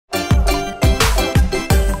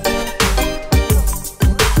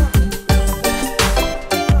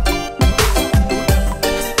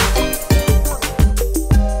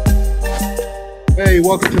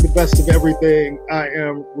welcome to the best of everything. I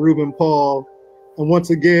am Ruben Paul, and once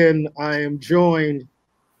again, I am joined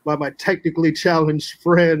by my technically challenged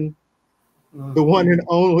friend, the one and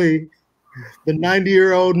only, the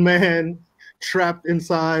 90-year-old man trapped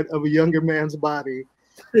inside of a younger man's body,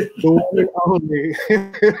 the one and only,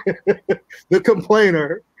 the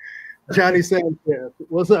complainer, Johnny Sanchez.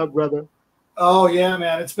 What's up, brother? Oh yeah,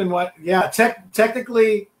 man. It's been what? Yeah,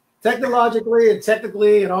 technologically,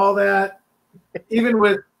 and all that. Even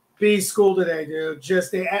with B school today, dude.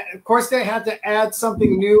 Of course they had to add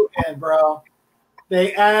something new in, bro.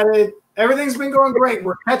 They added. Everything's been going great.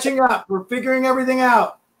 We're catching up. We're figuring everything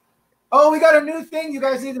out. Oh, we got a new thing you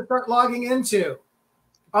guys need to start logging into,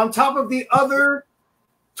 on top of the other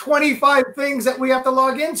 25 things that we have to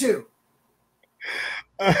log into.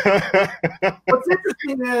 What's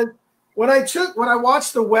interesting is when I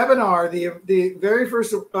watched the webinar, the very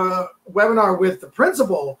first webinar with the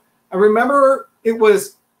principal, I remember it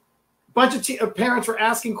was a bunch of parents were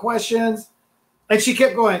asking questions, and she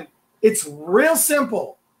kept going, it's real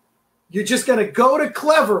simple. You're just going to go to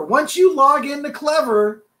Clever. Once you log into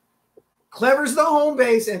Clever's the home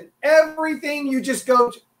base, and everything you just go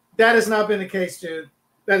to. That has not been the case, dude.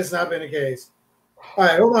 That has not been the case. All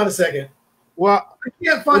right, hold on a second. Well, I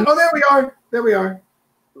can't find. Oh, there we are. There we are.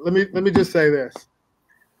 Let me just say this.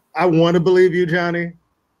 I want to believe you, Johnny.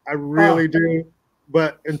 I really do.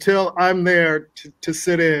 But until I'm there to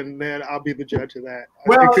sit in, then I'll be the judge of that.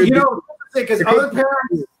 Well, you know, because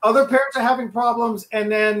other parents are having problems,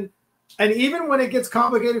 and even when it gets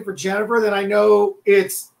complicated for Jennifer, then I know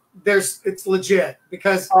it's legit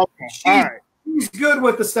because she's good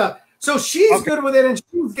with the stuff. So she's good with it, and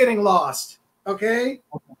she's getting lost. Okay.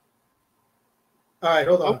 All right,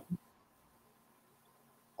 hold on.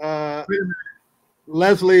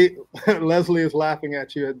 Leslie is laughing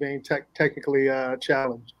at you at being technically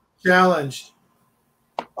challenged. Challenged.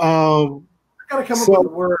 I gotta come up with a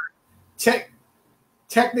word.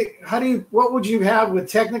 What would you have with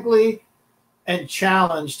technically and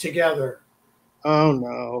challenge together? Oh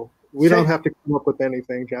no, we don't have to come up with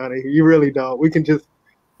anything, Johnny. You really don't. We can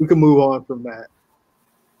move on from that.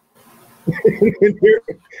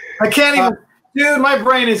 I can't even, dude. My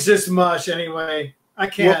brain is just mush anyway. I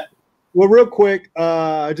can't. Well, real quick,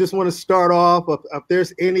 I just want to start off. If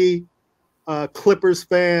there's any Clippers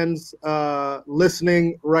fans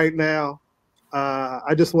listening right now,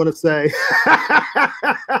 I just want to say,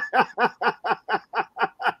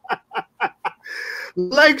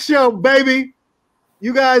 Lake Show, baby,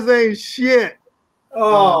 you guys ain't shit.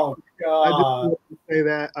 Oh, God. I just want to say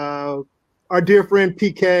that. Our dear friend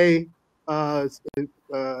PK,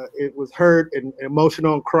 it was hurt and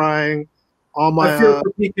emotional and crying. I feel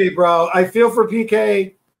for PK, bro. I feel for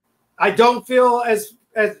PK. I don't feel as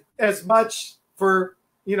much for,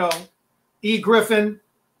 E. Griffin.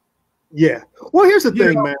 Yeah. Well, here's the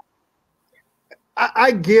thing, man.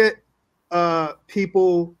 I get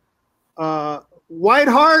people.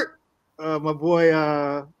 Whiteheart, my boy,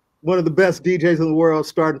 one of the best DJs in the world,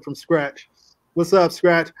 starting from scratch. What's up,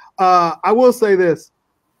 Scratch? I will say this.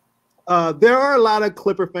 There are a lot of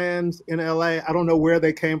Clipper fans in LA. I don't know where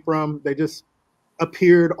they came from. They just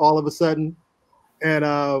appeared all of a sudden.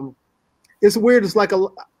 And it's weird.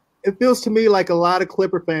 It feels to me like a lot of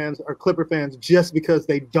Clipper fans are Clipper fans just because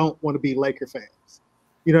they don't want to be Laker fans.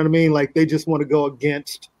 You know what I mean? Like they just want to go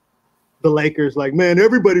against the Lakers. Like, man,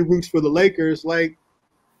 everybody roots for the Lakers. Like,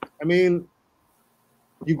 I mean,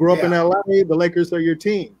 you grew up in LA, the Lakers are your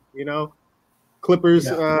team, Clippers,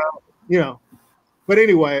 But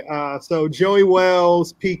anyway, so Joey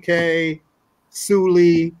Wells, PK,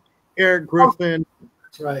 Sully, Eric Griffin.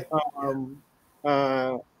 That's right.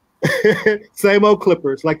 Same old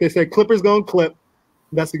Clippers. Like they say, Clippers gonna clip.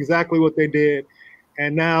 That's exactly what they did.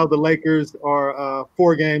 And now the Lakers are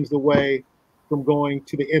 4 games away from going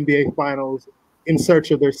to the NBA Finals in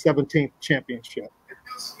search of their 17th championship.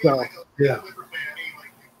 So, yeah.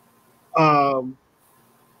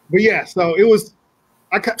 But yeah, so it was.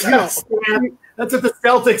 That's what the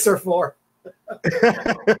Celtics are for.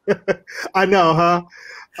 I know, huh?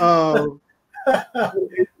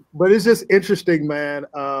 But it's just interesting, man.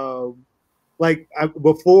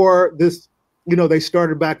 Before this, they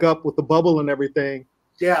started back up with the bubble and everything.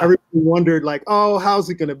 Yeah. Everybody wondered, like, oh, how's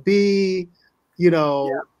it going to be? I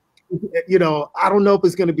don't know if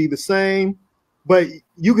it's going to be the same. But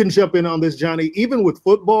you can jump in on this, Johnny. Even with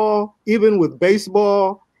football, even with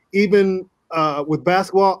baseball, even with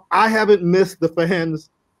basketball, I haven't missed the fans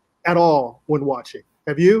at all when watching.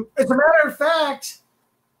 Have you? As a matter of fact,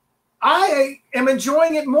 I am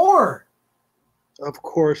enjoying it more. Of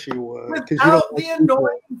course you would. Without the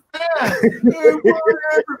annoying fans.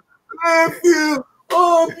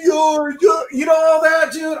 you know all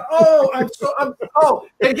that, dude.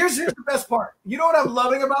 And here's the best part. You know what I'm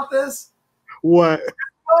loving about this? What?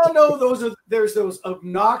 Oh no, there's those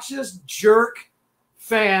obnoxious jerk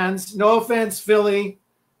fans. No offense, Philly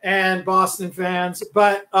and Boston fans,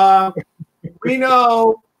 but we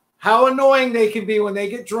know how annoying they can be when they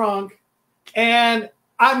get drunk. And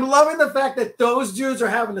I'm loving the fact that those dudes are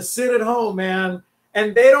having to sit at home, man,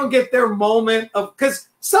 and they don't get their moment of, because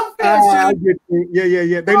some fans do.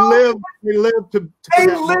 Yeah. They live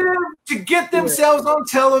to get themselves on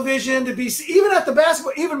television, to be even at the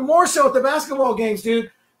basketball, even more so at the basketball games,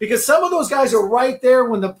 dude. Because some of those guys are right there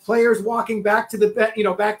when the player's walking back to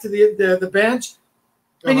the bench,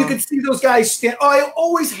 and you can see those guys stand. Oh, I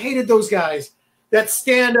always hated those guys that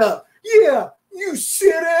stand up. Yeah, you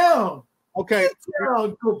sit down. Okay, sit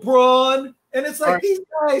down, LeBron. And it's like these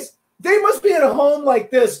guys, they must be at a home like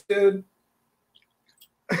this, dude.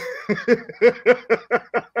 For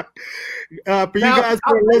you guys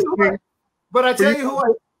who are listening, but I tell you who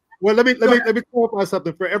I. Well, let me clarify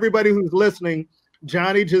something for everybody who's listening.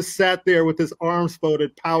 Johnny just sat there with his arms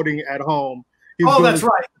folded, pouting at home. That's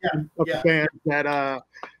right. Yeah. Fans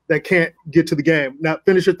that can't get to the game. Now,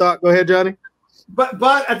 finish your thought. Go ahead, Johnny.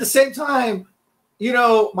 But at the same time, you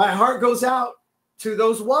know, my heart goes out to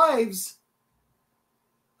those wives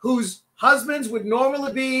whose husbands would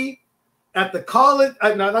normally be at the college,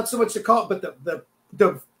 not so much the college, but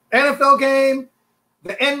the NFL game,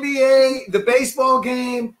 the NBA, the baseball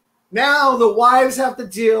game. Now the wives have to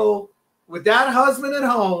deal with that husband at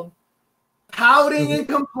home, pouting and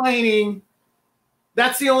complaining.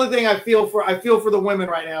 That's the only thing I feel for. I feel for the women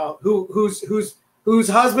right now whose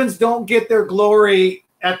husbands don't get their glory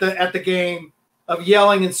at the game of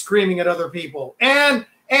yelling and screaming at other people, and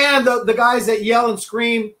the guys that yell and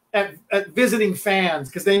scream at visiting fans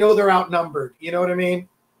because they know they're outnumbered. You know what I mean?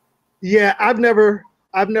 Yeah, I've never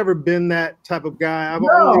been that type of guy. Of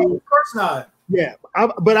course not. Yeah,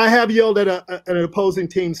 but I have yelled at an opposing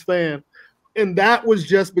team's fan, and that was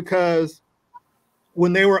just because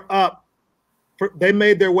when they were up, they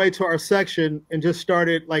made their way to our section and just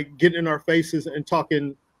started like getting in our faces and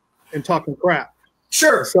talking crap.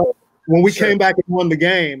 Sure. So when we came back and won the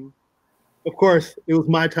game, of course, it was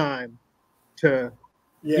my time to,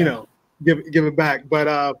 give it back. But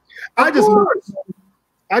I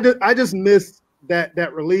just missed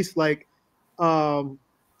that release. Like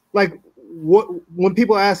what when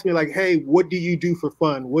people ask me like, hey, what do you do for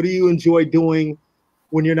fun? What do you enjoy doing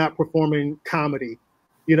when you're not performing comedy?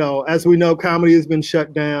 You know, as we know, comedy has been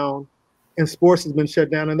shut down and sports has been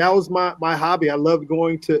shut down. And that was my hobby. I loved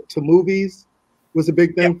going to movies. Was a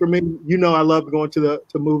big thing for me. You know, I loved going to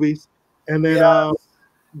movies, and then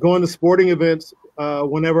going to sporting events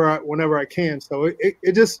whenever I can. So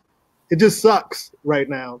it just sucks right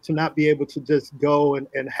now to not be able to just go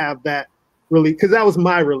and have that really, because that was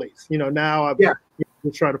my release. You know, now I'm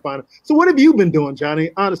just trying to find it. So what have you been doing,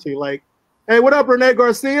 Johnny? Honestly, like, hey, what up, Renee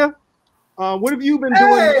Garcia? What have you been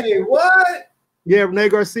doing? Hey, what? Yeah, Renee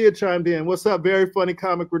Garcia chimed in. What's up? Very funny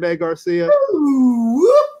comic, Renee Garcia.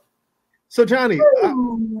 Ooh. So, Johnny,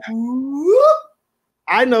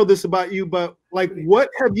 I know this about you, but like, what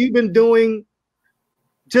have you been doing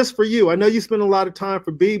just for you? I know you spend a lot of time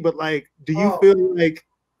for B, but like, do you feel like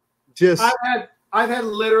just? I've had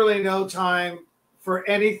literally no time for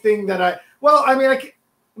anything that I'm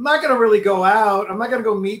not going to really go out. I'm not going to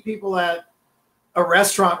go meet people at a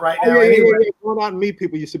restaurant right now. Going out and meet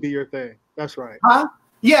people used to be your thing. That's right. Huh?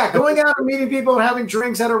 Yeah, going out and meeting people and having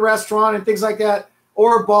drinks at a restaurant and things like that,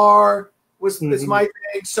 or a bar is my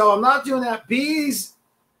thing. So I'm not doing that.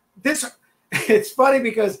 It's funny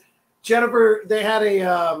because Jennifer, they had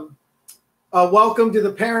a welcome to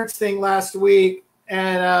the parents thing last week,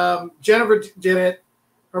 and Jennifer did it.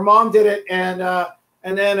 Her mom did it, and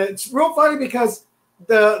then it's real funny because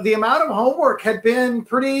the amount of homework had been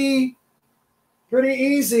pretty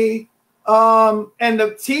easy, and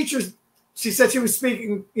the teachers. She said she was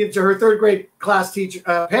speaking to her third grade class teacher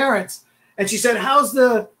parents, and she said, "How's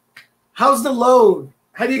the load?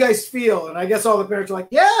 How do you guys feel?" And I guess all the parents are like,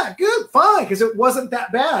 "Yeah, good, fine," because it wasn't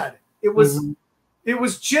that bad. It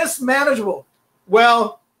was just manageable.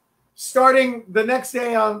 Well, starting the next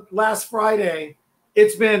day on last Friday,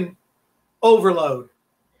 it's been overload.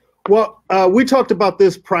 Well, we talked about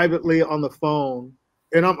this privately on the phone,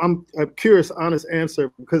 and I'm curious, honest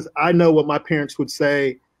answer, because I know what my parents would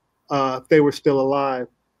say if they were still alive.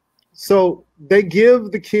 So they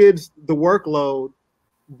give the kids the workload,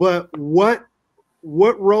 but what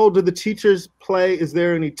role do the teachers play? Is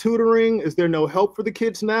there any tutoring? Is there no help for the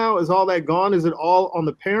kids now? Is all that gone? Is it all on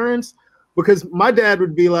the parents? Because my dad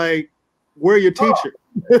would be like, "Where are your teachers?"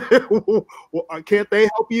 Well, can't they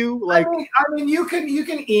help you? Like, I mean, you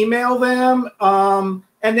can email them,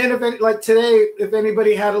 and then like today, if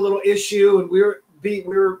anybody had a little issue and we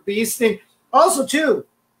were B's thing. Also, too,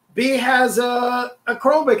 B has a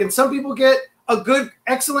Chromebook, and some people get a good,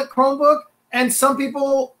 excellent Chromebook, and some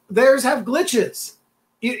people theirs have glitches.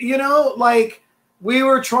 You know, like we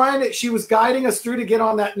were trying to. She was guiding us through to get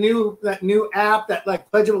on that new app, that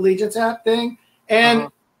like Pledge of Allegiance app thing, and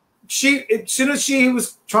she, as soon as she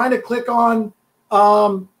was trying to click on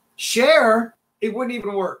share, it wouldn't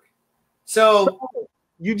even work. So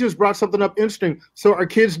you just brought something up interesting. So are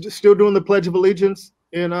kids still doing the Pledge of Allegiance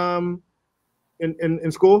in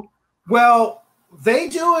school? Well, they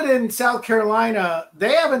do it in South Carolina.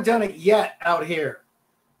 They haven't done it yet out here.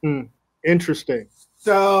 Interesting.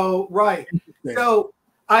 So, right. Interesting. So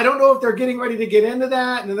I don't know if they're getting ready to get into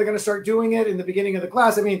that, and then they're going to start doing it in the beginning of the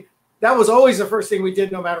class. I mean, that was always the first thing we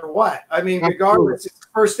did no matter what. I mean, regardless, it's the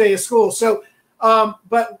first day of school. So,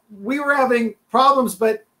 but we were having problems,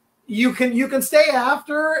 but you can stay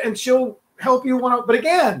after and she'll help you but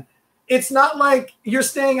again, it's not like you're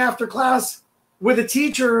staying after class with a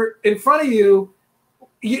teacher in front of you.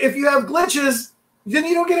 If you have glitches, then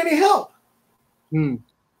you don't get any help.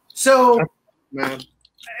 So, man.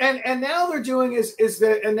 And now they're doing is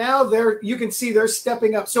that, and now you can see they're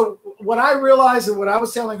stepping up. So what I realized and what I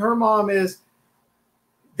was telling her mom is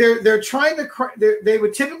they're trying to, they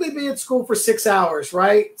would typically be at school for 6 hours,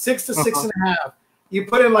 right? 6 to 6.5. You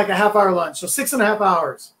put in like a half-hour lunch, so 6.5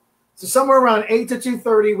 hours. So somewhere around 8 to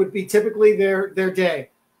 2:30 would be typically their day.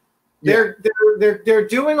 They're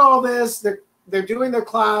doing all this. They're doing their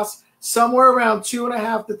class somewhere around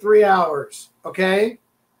 2.5 to 3 hours. Okay.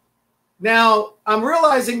 Now I'm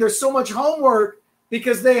realizing there's so much homework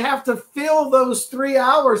because they have to fill those 3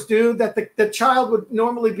 hours, dude, that the child would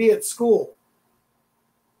normally be at school.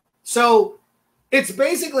 So it's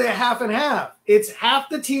basically a half and half. It's half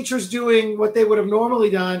the teachers doing what they would have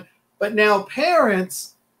normally done, but now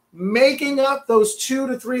parents making up those 2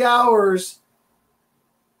 to 3 hours,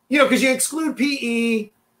 you know, because you exclude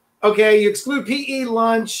PE, okay, you exclude PE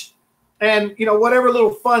lunch and, you know, whatever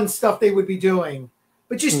little fun stuff they would be doing.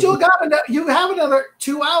 But you still you have another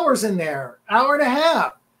 2 hours in there, hour and a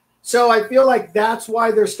half. So I feel like that's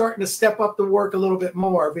why they're starting to step up the work a little bit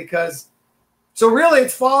more because, so really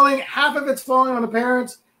it's half of it's falling on the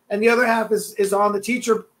parents and the other half is on the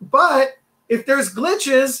teacher. But if there's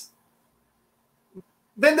glitches,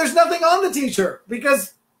 then there's nothing on the teacher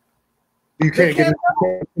because you can't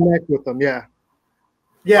connect with them. Yeah.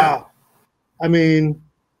 Yeah. Wow. I mean,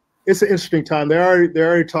 it's an interesting time. They're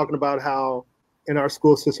already talking about how in our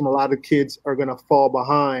school system, a lot of kids are going to fall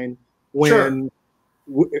behind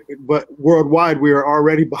but worldwide, we are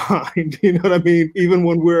already behind. You know what I mean? Even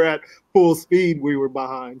when we're at full speed, we were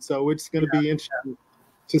behind. So it's going to be interesting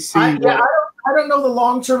to see. I don't know the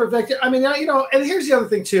long-term effect. I mean, you know, and here's the other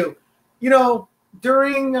thing too, you know,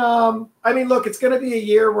 during, I mean, look, it's going to be a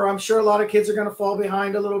year where I'm sure a lot of kids are going to fall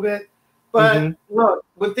behind a little bit. But look,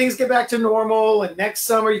 when things get back to normal and next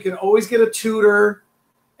summer, you can always get a tutor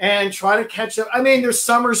and try to catch up. I mean, there's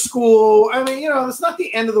summer school. I mean, you know, it's not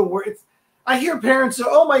the end of the world. I hear parents say,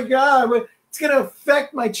 oh my God, it's going to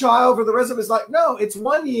affect my child for the rest of his life. No, it's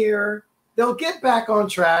 1 year. They'll get back on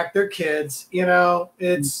track. They're kids, you know,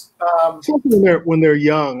 it's when they're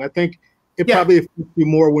young. I think it probably affects you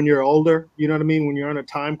more when you're older. You know what I mean? When you're on a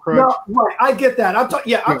time crunch. No, right. I get that. I'm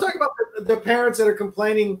talking about the parents that are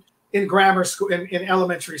complaining in grammar school, in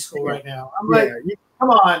elementary school right now. I'm like, come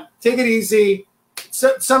on, take it easy.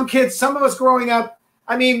 So, some kids, some of us growing up,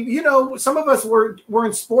 I mean, you know, some of us were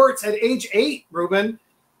in sports at age 8, Ruben.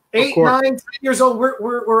 8, 9, 10 years old.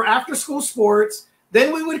 We're after school sports.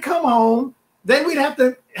 Then we would come home. Then we'd have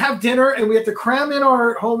to have dinner and we have to cram in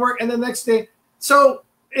our homework. And the next day, so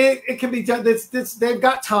it can be done. They've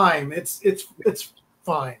got time. It's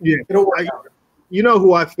fine. Yeah. It'll work out. You know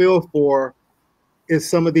who I feel for is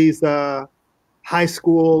some of these high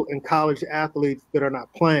school and college athletes that are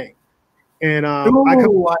not playing. And I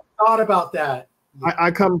thought about that.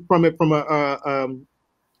 I come from it from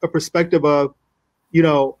a perspective of, you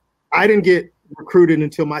know, I didn't get recruited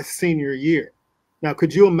until my senior year. Now,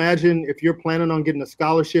 could you imagine if you're planning on getting a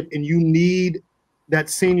scholarship and you need that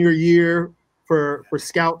senior year for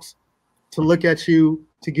scouts to look at you,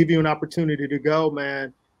 to give you an opportunity to go,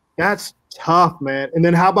 man? That's tough, man. And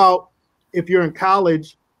then how about if you're in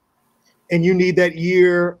college and you need that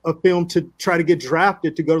year of film to try to get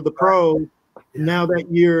drafted to go to the pros? Now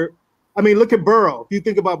that year, I mean, look at Burrow. If you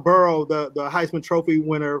think about Burrow, the Heisman Trophy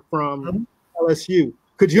winner from LSU,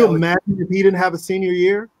 could you imagine if he didn't have a senior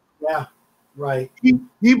year? Yeah, right. He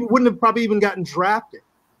wouldn't have probably even gotten drafted.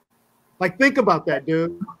 Like, think about that,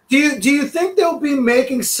 dude. Do you think they'll be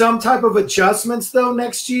making some type of adjustments though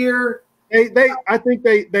next year? I think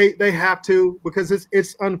they have to, because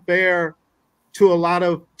it's unfair to a lot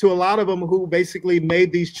of them who basically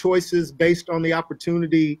made these choices based on the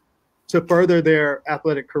opportunity to further their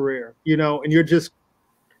athletic career, and you're just,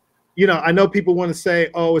 I know people want to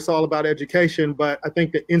say, oh, it's all about education, but I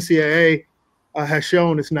think the NCAA has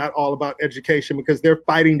shown it's not all about education, because they're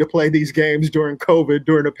fighting to play these games during COVID,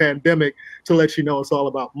 during a pandemic, to let you know it's all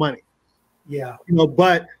about money. Yeah.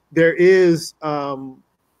 But there is, I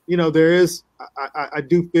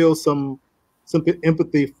do feel some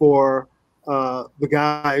empathy for the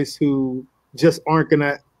guys who just aren't going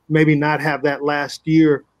to maybe not have that last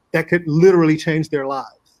year that could literally change their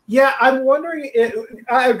lives. Yeah, I'm wondering.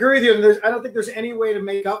 I agree with you. I don't think there's any way to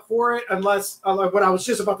make up for it unless what I was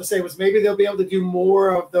just about to say was maybe they'll be able to do more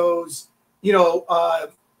of those,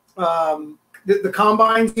 the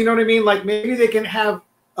combines. You know what I mean? Like maybe they can have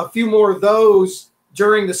a few more of those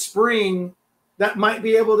during the spring that might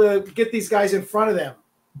be able to get these guys in front of them.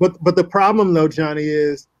 But the problem though, Johnny,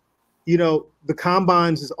 is, the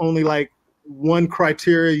combines is only like one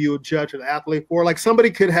criteria you would judge an athlete for. Like somebody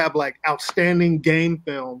could have like outstanding game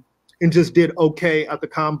film and just did okay at the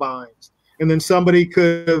combines. And then somebody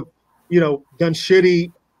could have, done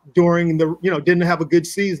shitty during the, didn't have a good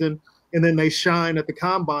season, and then they shine at the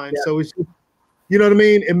combine. Yeah. So it's just, you know what I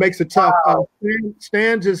mean? It makes it tough. Wow.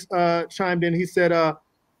 Stan just chimed in. He said,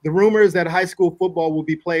 the rumor is that high school football will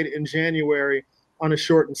be played in January on a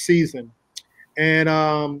shortened season. And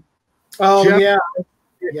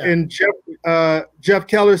and Jeff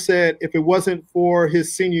Keller said if it wasn't for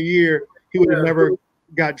his senior year, he would have never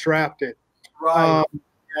got drafted. Right.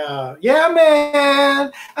 Yeah,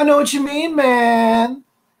 man. I know what you mean, man.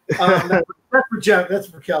 That's for Jeff. That's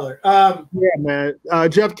for Keller. Yeah, man.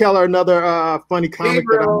 Jeff Keller, another funny comic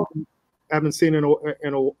that I haven't seen in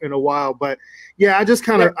a while. But yeah, I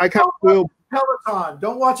kind of feel Peloton.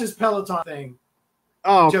 Don't watch his Peloton thing.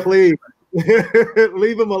 Oh, Jeff, please.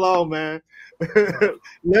 Leave him alone, man.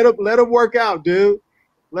 let him work out, dude.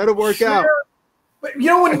 Let him work out. But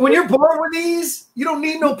when you're bored with these, you don't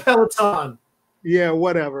need no Peloton. Yeah,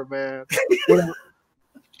 whatever, man. Whatever.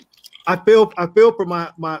 I feel for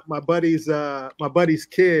my buddy's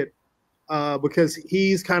kid, because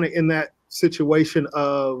he's kind of in that situation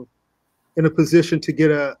of in a position to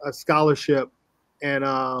get a scholarship, and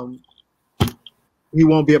he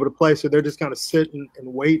won't be able to play, so they're just kind of sitting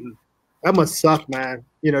and waiting. That must suck, man.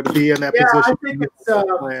 To be in that position. I think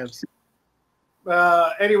it's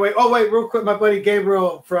anyway. Oh wait, real quick, my buddy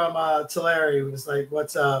Gabriel from Tulare was like,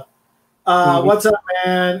 "What's up? What's up,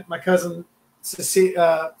 man? My cousin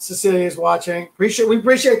Cecilia is watching. We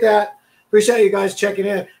appreciate that. Appreciate you guys checking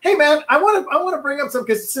in. Hey, man, I want to bring up something,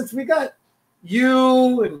 because since we got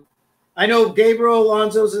you, and I know Gabriel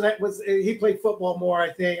Alonso's, and he played football more.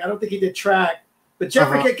 I think. I don't think he did track. But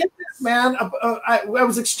Jeffrey, get this, man. I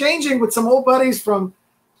was exchanging with some old buddies from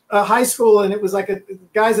high school, and it was like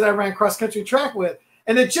guys that I ran cross country track with.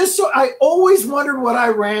 And it just so I always wondered what I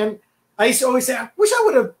ran. I used to always say, I wish I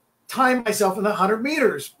would have timed myself in the 100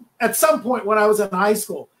 meters at some point when I was in high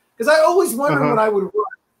school, because I always wondered what I would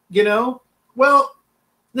run. Well,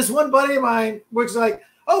 this one buddy of mine was like,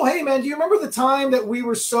 "Oh, hey, man, do you remember the time that we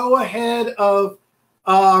were so ahead of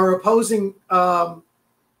our opposing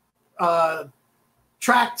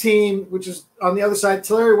track team, which is on the other side,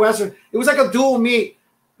 Tulare Western? It was like a dual meet.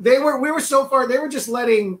 We were so far, they were just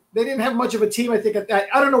they didn't have much of a team, I think, at that.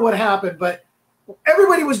 I don't know what happened, but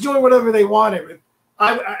everybody was doing whatever they wanted.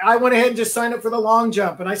 I went ahead and just signed up for the long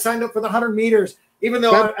jump, and I signed up for the 100 meters, even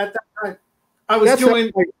though at that time I was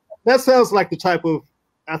doing. That sounds like the type of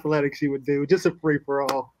athletics you would do, just a free for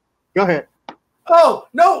all. Go ahead. Oh,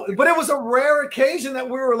 no, but it was a rare occasion that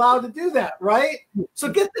we were allowed to do that, right? So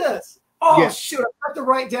get this. Oh, yeah. Shoot, I have to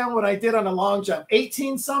write down what I did on a long jump.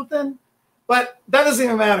 18 something, but that doesn't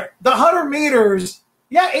even matter. The 100 meters,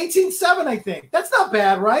 18.7, I think. That's not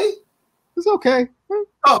bad, right? It's okay.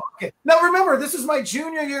 Oh, okay. Now remember, this is my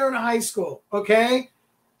junior year in high school. Okay.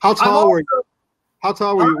 How tall were you? How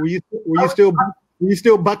tall were you? Were you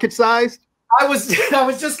still bucket sized? I was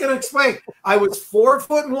just gonna explain. I was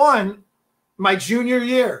 4'1" my junior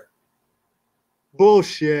year.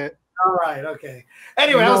 Bullshit. All right. Okay.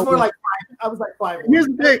 Anyway, I was more like 5. I was like 5'1". Here's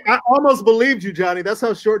the thing. I almost believed you, Johnny. That's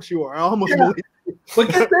how short you are. I almost believed you. But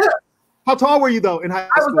get this. How tall were you though in high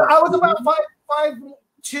school? I was about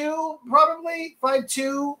 5'2", probably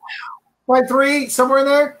 5'2", 5'3", somewhere in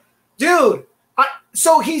there, dude.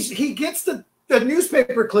 So he gets the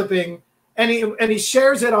newspaper clipping and he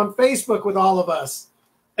shares it on Facebook with all of us,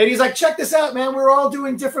 and he's like, "Check this out, man. We were all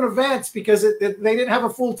doing different events because they didn't have a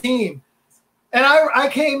full team." And I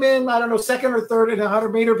came in, I don't know, second or third in a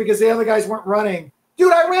 100-meter because the other guys weren't running.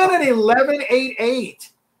 Dude, I ran an 11.88.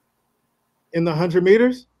 In the 100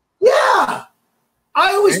 meters? Yeah.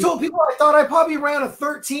 I always told people I thought I probably ran a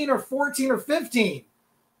 13 or 14 or 15.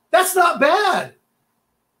 That's not bad.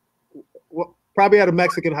 Well, probably at a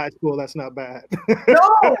Mexican high school, that's not bad.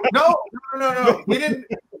 No. We didn't.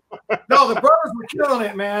 No, the brothers were killing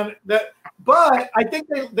it, man. But I think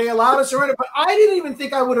they allowed us to run it. But I didn't even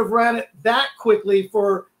think I would have ran it that quickly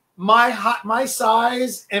for my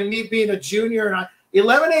size and me being a junior. And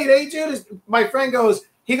 11.88, dude. My friend goes,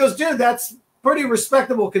 dude, that's pretty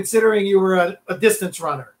respectable considering you were a distance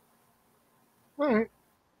runner. All right.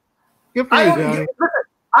 Good for you, Johnny.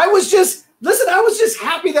 I was just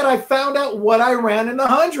happy that I found out what I ran in the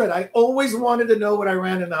 100. I always wanted to know what I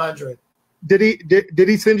ran in the 100. Did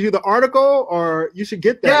he send you the article, or you should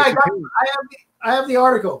get that? Yeah, I have the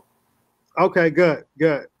article. Okay, good.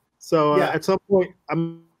 So at some point,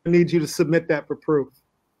 I'm gonna need you to submit that for proof.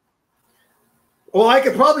 Well, I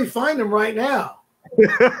could probably find him right now.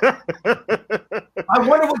 I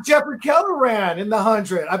wonder what Jeffrey Keller ran in the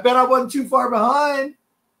 100. I bet I wasn't too far behind.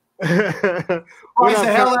 Why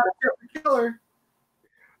the hell out of Jeffrey Keller?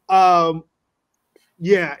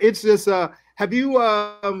 Yeah, it's just have you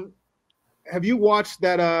watched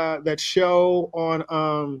that show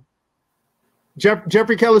on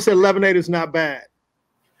Jeffrey Keller said 11.8 is not bad.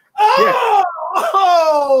 Oh.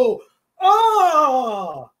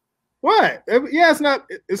 What? Yeah,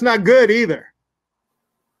 it's not good either.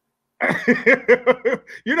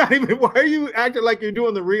 You're not even. Why are you acting like you're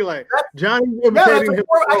doing the relay? Johnny's imitating him.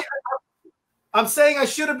 I'm saying I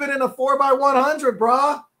should have been in a 4x100,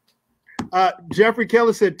 brah. Jeffrey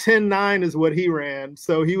Keller said 10.9 is what he ran,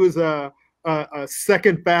 so he was a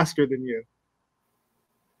second faster than you.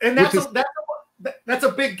 And that's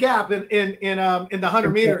a big gap in the 100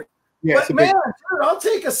 meters. Yeah, but man, dude, I'll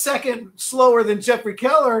take a second slower than Jeffrey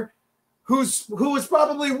Keller, who was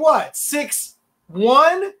probably what,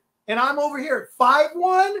 6'1", and I'm over here at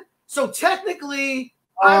 5'1". So technically,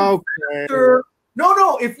 I'm faster.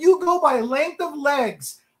 No. If you go by length of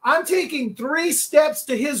legs, I'm taking 3 steps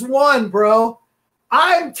to his 1, bro.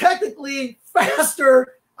 I'm technically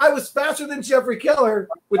faster. I was faster than Jeffrey Keller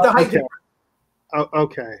with the height difference.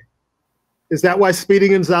 Okay. Is that why Speedy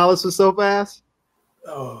Gonzalez was so fast?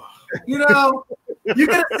 Oh, you could have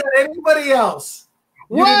said anybody else.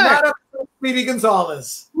 You did not have to say Speedy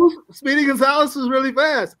Gonzalez. Speedy Gonzalez was really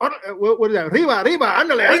fast. What is that? Arriba,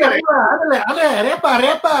 ándale.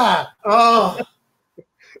 Repa. Oh.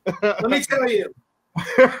 Let me tell you.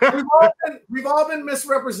 We've all been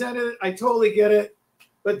misrepresented. I totally get it.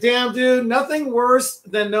 But damn, dude, nothing worse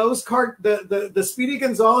than the Speedy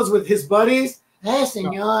Gonzalez with his buddies. Hey,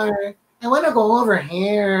 senor, I want to go over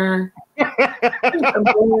here.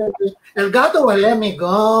 El gato will let me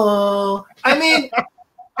go. I mean,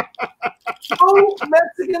 most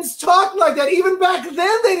Mexicans talk like that. Even back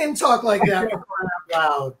then, they didn't talk like that for crying out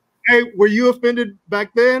loud. Hey, were you offended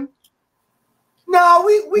back then? No,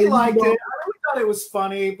 we liked it. We thought it was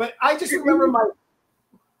funny, but I just remember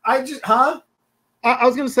I was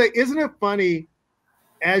going to say, isn't it funny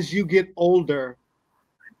as you get older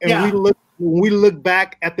and we look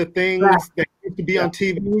back at the things that used to be on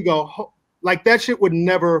TV, we go, like that shit would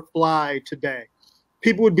never fly today.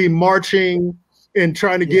 People would be marching and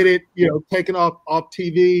trying to get it, taken off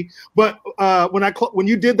TV. But when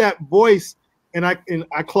you did that voice and I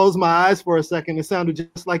closed my eyes for a second, it sounded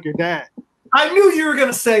just like your dad. I knew you were going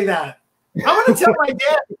to say that. I'm going to tell my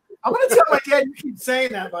dad you keep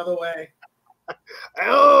saying that, by the way.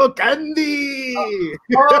 Oh, Candy.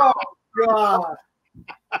 Oh, God.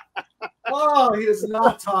 Oh, he does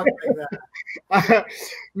not talk like that.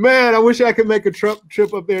 Man, I wish I could make a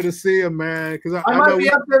trip up there to see him, man. Because I might be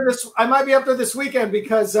up there this weekend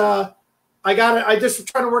because I just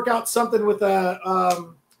trying to work out something with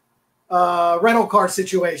a rental car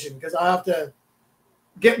situation because I have to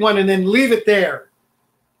get one and then leave it there.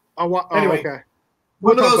 Anyway, okay.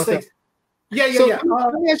 One of those things. Yeah.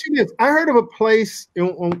 Let me ask you this: I heard of a place,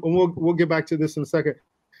 and we'll get back to this in a second.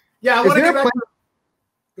 Yeah, I want to get back.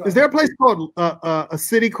 Is there a place called a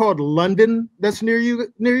city called London that's near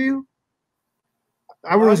you?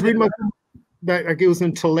 I was reading that it was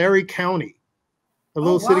in Tulare County, a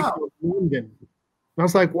little city called London. And I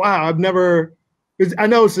was like, wow, I've never. I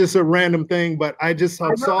know it's just a random thing, but I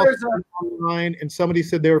saw it online, and somebody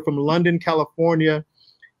said they were from London, California.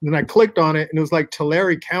 And then I clicked on it, and it was like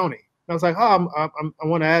Tulare County. And I was like, oh, I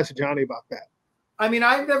want to ask Johnny about that. I mean,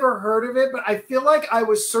 I've never heard of it, but I feel like I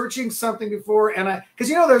was searching something before, and because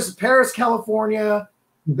there's Paris, California,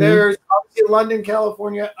 there's obviously London,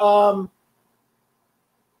 California, but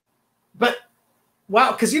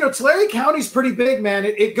Wow, because Tulare County's pretty big, man.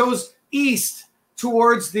 It goes east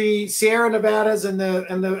towards the Sierra Nevadas and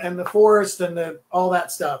the forest and all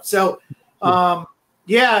that stuff. So,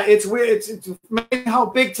 yeah, it's weird. It's amazing how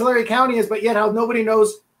big Tulare County is, but yet how nobody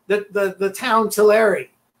knows the town Tulare.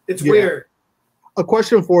 It's weird. A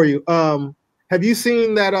question for you. Have you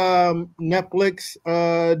seen that Netflix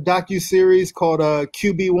docu-series called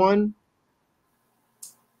QB1?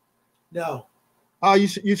 No. Oh, you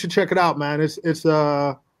should check it out, man. It's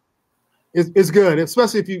good,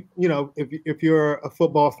 especially if you're a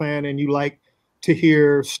football fan and you like to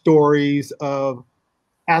hear stories of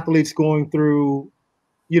athletes going through,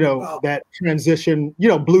 that transition,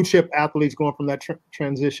 blue chip athletes going from that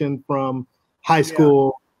transition from high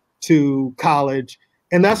school to college.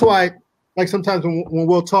 And that's why, like, sometimes when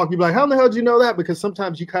we'll talk, you'll be like, how in the hell did you know that? Because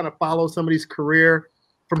sometimes you kind of follow somebody's career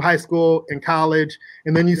from high school and college,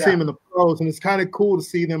 and then you see them in the pros, and it's kind of cool to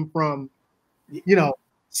see them from,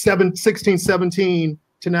 16, 17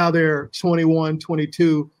 to now they're 21,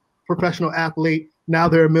 22, professional athlete. Now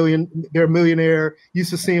they're a millionaire.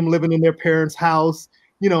 Used to see them living in their parents' house,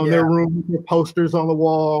 in their room, with posters on the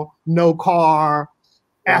wall, no car,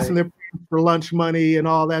 asking their parents for lunch money and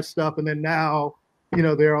all that stuff. And then now,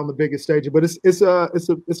 they're on the biggest stage. But it's a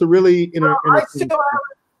really I still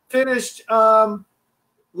haven't finished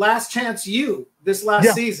Last Chance U this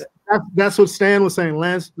last season. That's what Stan was saying.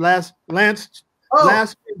 Last Chance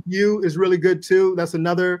U is really good too. That's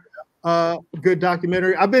another good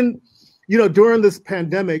documentary. I've been, during this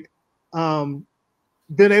pandemic, been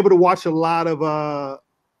able to watch a lot of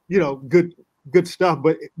good stuff.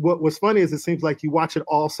 But what was funny is it seems like you watch it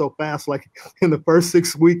all so fast. Like in the first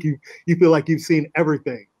 6 weeks, you feel like you've seen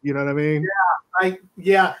everything. You know what I mean?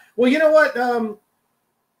 Yeah. Well, you know what?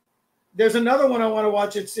 There's another one I want to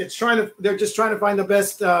watch. They're just trying to find the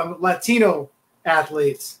best Latino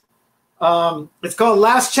athletes. It's called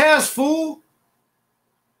Last Chance, fool.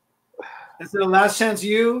 Instead of Last Chance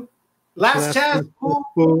U. Last Chance, fool.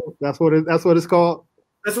 That's what it's called.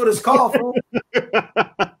 That's what it's called, fool. But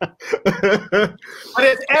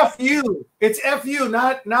it's FU. It's FU,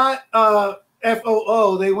 not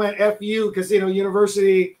FOO. They went FU because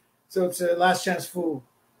university. So it's a Last Chance, fool.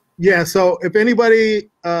 Yeah. So if anybody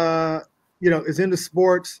is into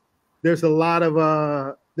sports, there's a lot of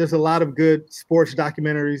good sports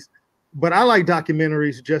documentaries. But I like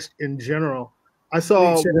documentaries just in general. I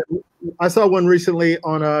saw one recently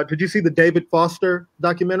on. Did you see the David Foster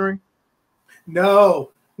documentary?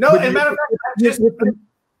 No. As matter of fact,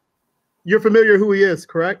 you're familiar who he is,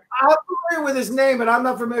 correct? I'm familiar with his name, but I'm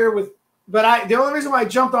not familiar with. But the only reason why I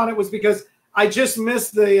jumped on it was because I just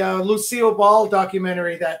missed the Lucille Ball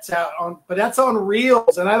documentary that's out on, but that's on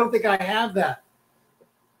Reels, and I don't think I have that.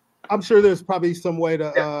 I'm sure there's probably some way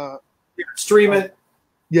to stream it.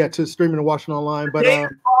 Yeah, to stream it and watch it online. But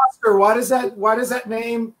David Foster, why does that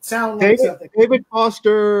name sound like something? David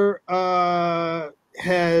Foster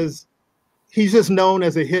he's just known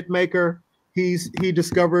as a hit maker. He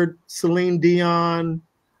discovered Celine Dion.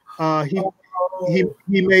 He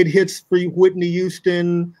made hits for Whitney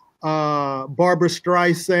Houston, Barbara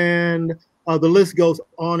Streisand. The list goes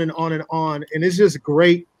on and on and on. And it's just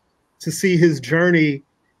great to see his journey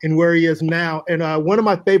and where he is now. And one of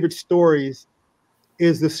my favorite stories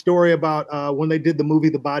is the story about when they did the movie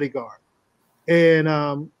The Bodyguard. And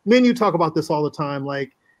me and you talk about this all the time.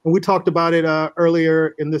 Like, and we talked about it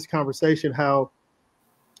earlier in this conversation, how,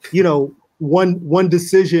 one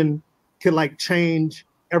decision can like change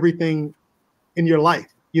everything in your life.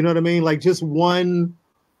 You know what I mean? Like just one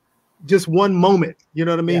moment, you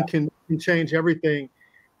know what I mean, can change everything.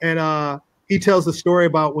 And he tells the story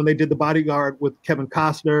about when they did The Bodyguard with Kevin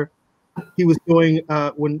Costner. He was doing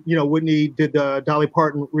when Whitney did the Dolly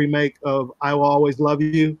Parton remake of I Will Always Love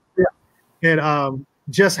You. Yeah. And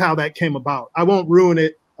just how that came about. I won't ruin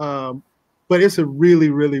it, but it's a really,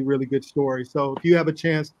 really, really good story. So if you have a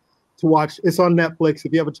chance to watch, it's on Netflix.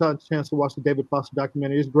 If you have a chance to watch the David Foster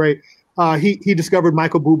documentary, it's great. He discovered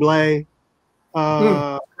Michael Bublé.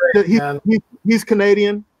 He's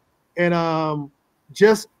Canadian, and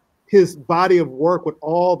just his body of work with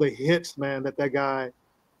all the hits, man, that guy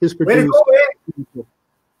has produced.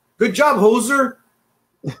 Good job, Hoser.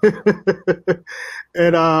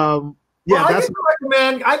 And I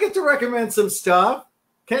get to recommend some stuff.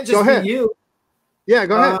 Can't just be you. Yeah,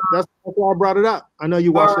 go ahead. That's why I brought it up. I know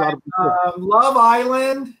you watched a lot of Love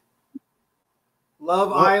Island.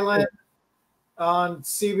 Love Island on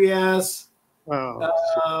CBS.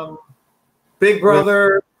 Big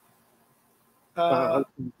Brother.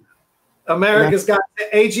 America's Got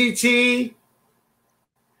AGT.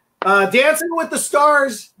 Dancing with the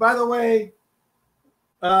Stars, by the way.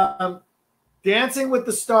 Dancing with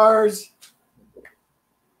the Stars.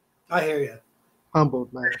 I hear you.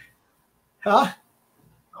 Humbled, man. Huh?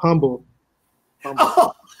 Humbled.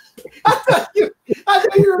 Oh, I thought you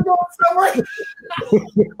were going somewhere.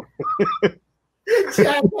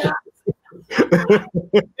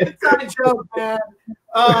 Inside joke, man.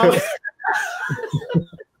 Man,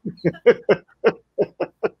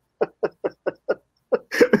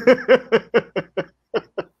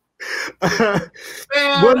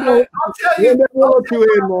 I'll tell you.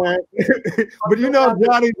 But you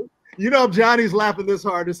know if Johnny's laughing this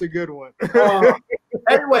hard, it's a good one.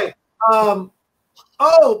 Anyway, but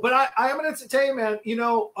I'm going to tell you, man.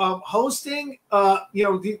 Hosting,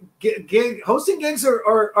 hosting gigs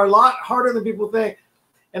are a lot harder than people think.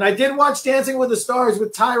 And I did watch Dancing with the Stars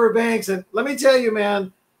with Tyra Banks, and let me tell you,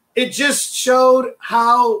 man, it just showed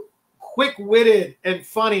how quick-witted and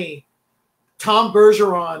funny Tom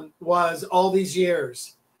Bergeron was all these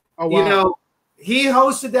years. Oh, wow. He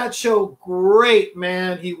hosted that show great,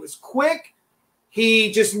 man. He was quick. He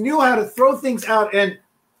just knew how to throw things out. And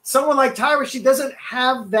someone like Tyra, she doesn't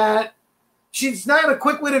have that. She's not a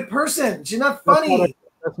quick-witted person. She's not funny.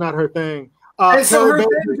 That's not her thing. And so her thing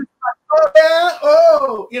is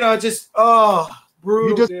just like,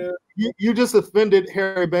 brutal. You just offended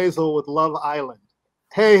Harry Basil with Love Island.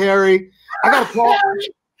 Hey, Harry, I got to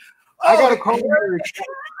call Harry.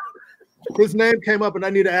 His name came up, and I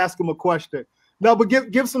need to ask him a question. No, but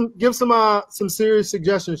give some serious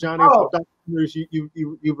suggestions, Johnny, of documentaries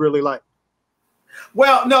you really like.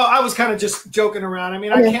 Well, no, I was kind of just joking around. I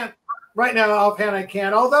mean, I can't right now offhand. I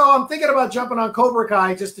can't. Although I'm thinking about jumping on Cobra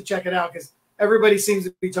Kai just to check it out because everybody seems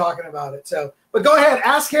to be talking about it. So, but go ahead,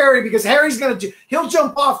 ask Harry because Harry's he'll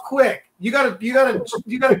jump off quick. You gotta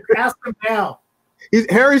ask him now.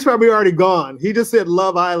 Harry's probably already gone. He just said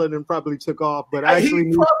Love Island and probably took off, but actually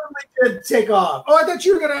he probably did take off. Oh, I thought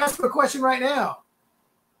you were going to ask him a question right now.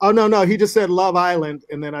 Oh no, he just said Love Island,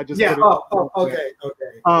 and then I just okay.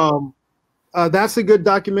 That's a good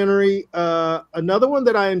documentary. Another one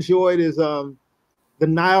that I enjoyed is the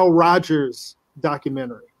Nile Rodgers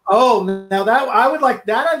documentary. Oh, now that I'd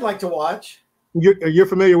like to watch. You're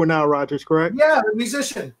familiar with Nile Rodgers, correct? Yeah, the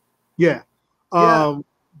musician. Yeah.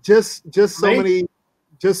 Just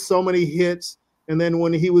so many hits, and then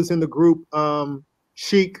when he was in the group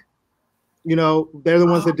Chic, they're the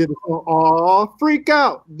ones that did the song "Oh Freak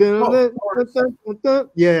Out."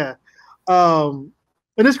 Yeah,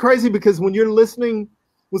 and it's crazy because when you're listening,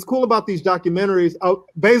 what's cool about these documentaries?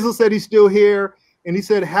 Basil said he's still here, and he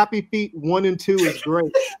said Happy Feet 1 and 2 is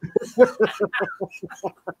great.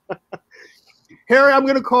 Harry, I'm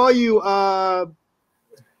gonna call you.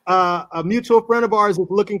 A mutual friend of ours is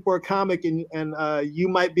looking for a comic, and you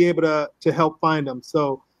might be able to help find them.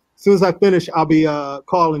 So as soon as I finish, I'll be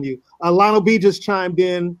calling you. Lionel B just chimed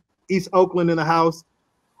in, East Oakland in the house.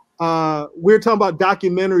 We're talking about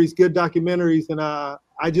documentaries, good documentaries, and I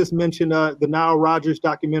just mentioned the Nile Rodgers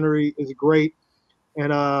documentary is great,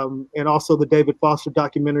 and also the David Foster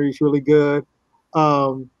documentary is really good.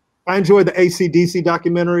 I enjoyed the AC/DC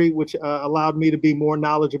documentary, which allowed me to be more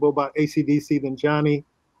knowledgeable about AC/DC than Johnny.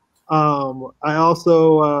 I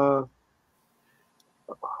also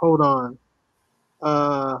hold on.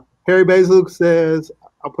 Harry Basil says,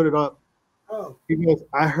 I'll put it up. Oh. He goes,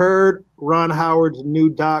 I heard Ron Howard's new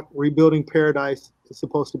doc, Rebuilding Paradise, is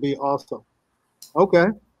supposed to be awesome. Okay.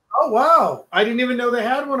 Oh wow. I didn't even know they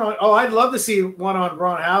had one on. Oh, I'd love to see one on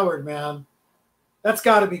Ron Howard, man. That's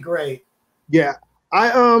gotta be great. Yeah. I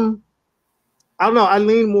don't know. I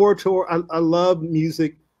lean more toward I love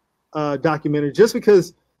music documentary just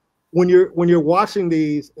because when you're watching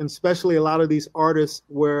these, and especially a lot of these artists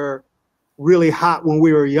were really hot when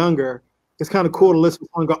we were younger, it's kind of cool to listen to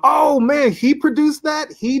someone go, oh man, he produced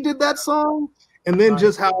that, he did that song, and then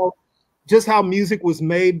just how music was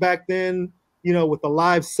made back then, with the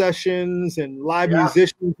live sessions and live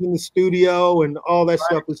musicians in the studio and all that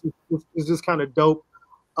stuff is just kind of dope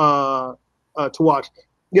to watch.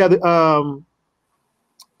 Yeah, the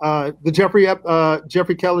Jeffrey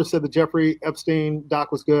Keller said the Jeffrey Epstein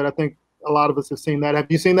doc was good. I think a lot of us have seen that. Have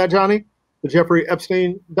you seen that, Johnny? The Jeffrey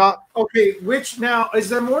Epstein doc? Okay, which now, is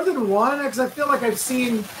there more than one? Because I feel like I've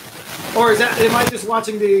seen, or am I just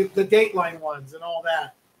watching the Dateline ones and all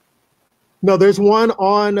that? No, there's one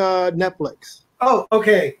on Netflix. Oh,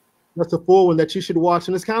 okay. That's a full one that you should watch,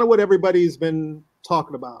 and it's kind of what everybody's been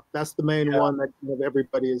talking about. That's the main one that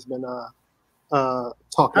everybody has been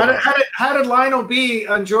talking about. How did Lionel B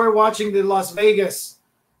enjoy watching the Las Vegas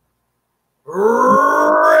Raiders?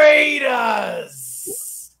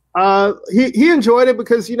 He enjoyed it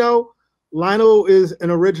because Lionel is an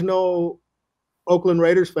original Oakland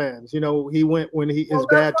Raiders fans. You know, he went when his Well,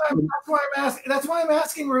 dad. That's why I'm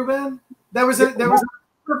asking, Ruben. There was a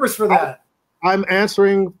purpose for that. I'm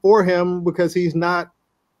answering for him because he's not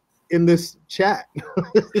in this chat.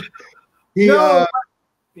 Yeah.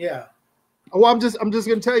 Well, I'm just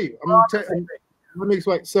gonna tell you. Let me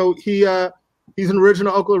explain. So he's an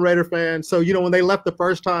original Oakland Raider fan. So you know when they left the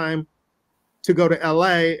first time to go to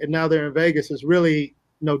LA and now they're in Vegas, is really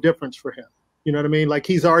no difference for him. You know what I mean? Like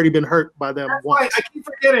he's already been hurt by them once. Right. I keep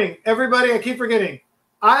forgetting. Everybody, I keep forgetting.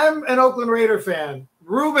 I'm an Oakland Raider fan.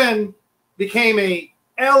 Ruben became a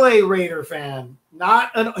LA Raider fan.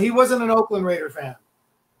 He wasn't an Oakland Raider fan.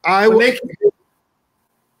 They came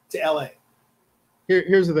to LA.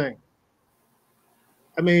 Here's the thing.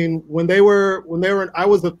 I mean, when they were, I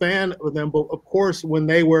was a fan of them, but of course, when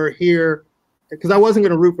they were here, because I wasn't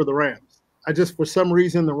going to root for the Rams. I just, for some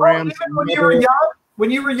reason, the Rams. When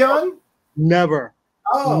you were young? Never.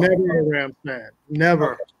 Oh. Never a Rams fan.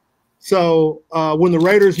 Never. Okay. So when the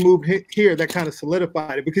Raiders moved here, that kind of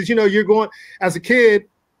solidified it. Because, you know, you're going, as a kid,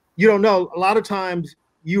 you don't know. A lot of times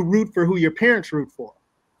you root for who your parents root for,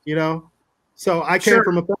 you know? So I came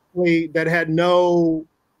from a family that had no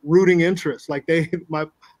rooting interest. Like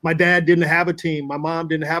my dad didn't have a team. My mom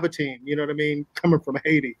didn't have a team. You know what I mean? Coming from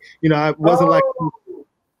Haiti, you know, I wasn't like,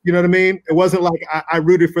 you know what I mean? It wasn't like I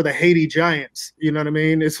rooted for the Haiti Giants. You know what I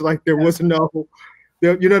mean? It's like there was no,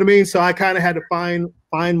 you know what I mean? So I kind of had to find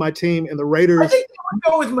my team, and the Raiders. I think they would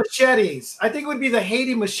go with machetes. I think it would be the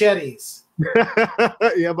Haiti machetes.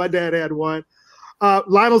 Yeah, my dad had one.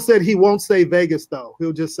 Lionel said he won't say Vegas though.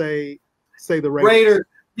 He'll just say the Raiders.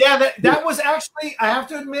 Yeah, that was actually, I have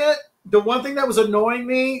to admit, the one thing that was annoying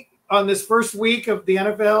me on this first week of the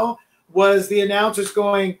NFL was the announcers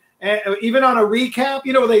going, even on a recap,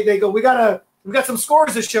 you know, they go, we got some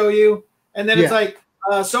scores to show you, and then it's like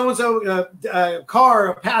so-and-so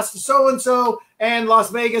car passed to so-and-so, and Las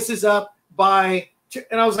Vegas is up by,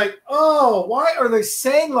 and I was like, oh, why are they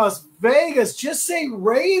saying Las Vegas? Just say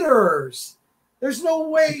Raiders. There's no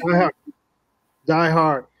way. Die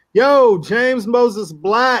hard. Yo, James Moses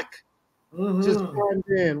Black just chimed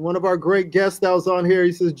in. One of our great guests that was on here.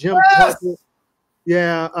 He says Jim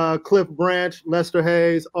Parker, Cliff Branch, Lester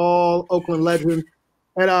Hayes, all Oakland legends.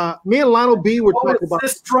 And me and Lionel B were talking about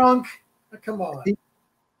this drunk. Come on.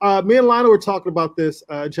 Me and Lionel were talking about this,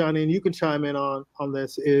 Johnny, and you can chime in on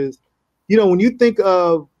this. Is, you know, when you think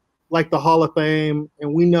of like the Hall of Fame,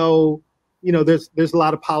 and we know, you know, there's a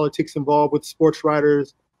lot of politics involved with sports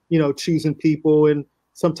writers, you know, choosing people, and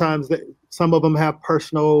sometimes some of them have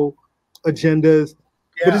personal agendas.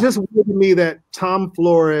 Yeah. But it's just weird to me that Tom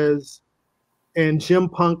Flores and Jim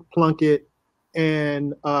Plunkett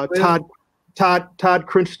and Todd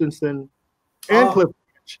Christensen and Cliff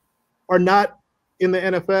Branch are not in the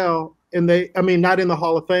NFL, and not in the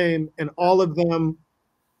Hall of Fame, and all of them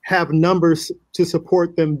have numbers to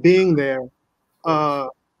support them being there.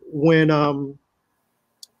 When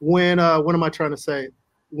what am I trying to say?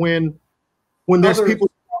 When there's people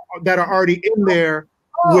that are already in there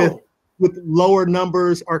with lower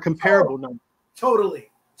numbers or comparable numbers. Totally.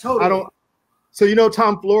 So, you know,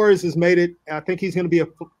 Tom Flores has made it. I think he's going to be a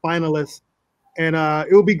finalist, and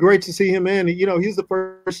it will be great to see him in. You know, he's the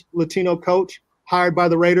first Latino coach hired by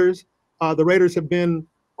the Raiders. The Raiders have been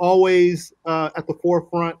always at the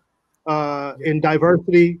forefront in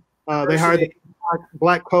diversity. They hired the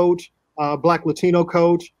black coach, black Latino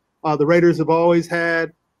coach. The Raiders have always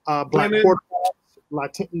had black quarterbacks,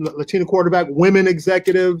 Latino quarterback, women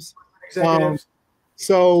executives. You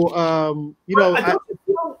know,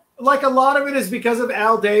 like a lot of it is because of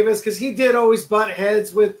Al Davis, because he did always butt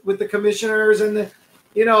heads with the commissioners and the,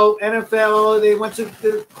 you know, NFL. They went to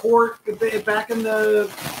the court back in the,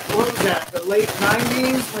 what was that, the late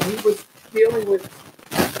 90s, when he was dealing with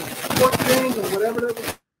court things or whatever that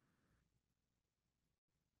was.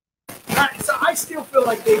 So I still feel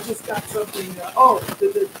like they just got something.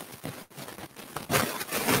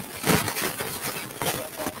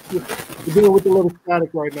 We're dealing with a little static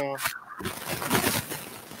right now.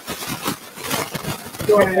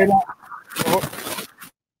 Go ahead.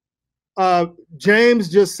 James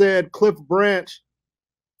just said Cliff Branch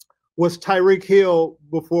was Tyreek Hill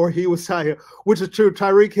before he was Tyreek, which is true.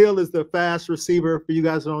 Tyreek Hill is the fast receiver, for you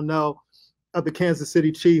guys who don't know, of the Kansas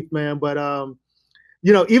City Chiefs, man. But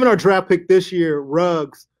you know, even our draft pick this year,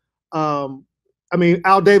 Ruggs, I mean,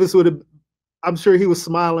 Al Davis would have, I'm sure he was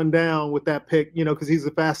smiling down with that pick, you know, because he's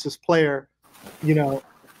the fastest player, you know,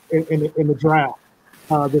 in the draft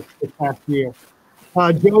this past year.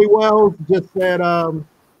 Joey Wells just said,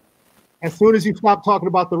 as soon as you stop talking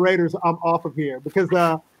about the Raiders, I'm off of here, because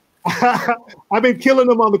I've been killing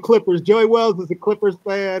them on the Clippers. Joey Wells is a Clippers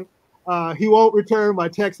fan. He won't return my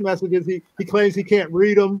text messages. He claims he can't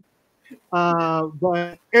read them.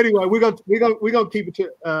 But anyway, we're gonna keep it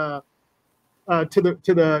to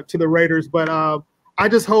the Raiders. But I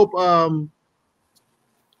just hope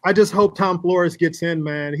Tom Flores gets in,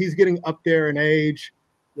 man. He's getting up there in age,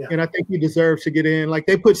 and I think he deserves to get in. Like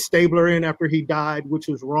they put Stabler in after he died, which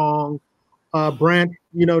was wrong. Brandt,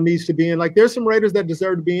 needs to be in. Like there's some Raiders that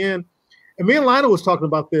deserve to be in. And me and Lionel was talking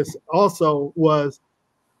about this also. Was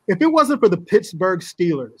if it wasn't for the Pittsburgh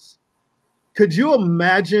Steelers, could you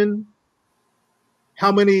imagine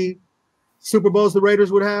how many Super Bowls the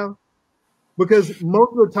Raiders would have? Because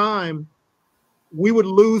most of the time, we would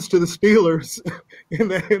lose to the Steelers in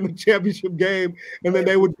the championship game, and then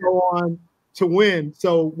they would go on to win.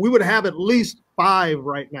 So we would have at least 5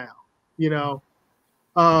 right now,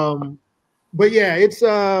 But yeah, it's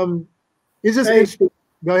just interesting.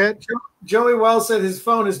 Go ahead. Joey Wells said his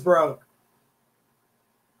phone is broke.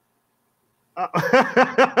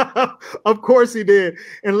 Of course he did.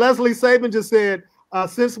 And Leslie Saban just said,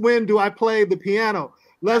 since when do I play the piano?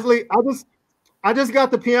 Leslie, I just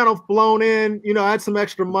got the piano flown in. I had some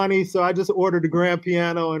extra money, so I just ordered a grand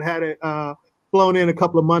piano and had it flown in a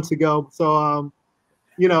couple of months ago. So,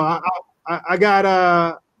 I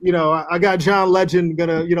got John Legend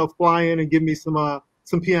gonna fly in and give me some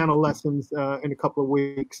piano lessons in a couple of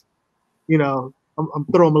weeks. I'm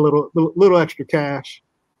throwing a little extra cash,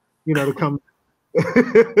 to come.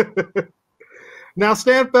 Now,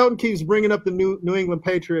 Stan Felton keeps bringing up the New England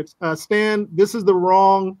Patriots. Stan, this is the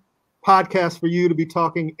wrong podcast for you to be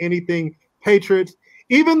talking anything Patriots,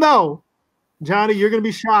 even though, Johnny, you're going to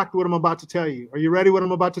be shocked what I'm about to tell you. Are you ready what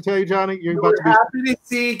I'm about to tell you, Johnny? You're about to be happy to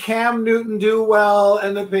see Cam Newton do well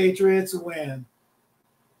and the Patriots win.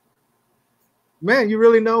 Man, you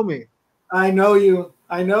really know me. I know you.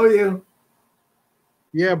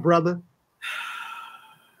 Yeah, brother.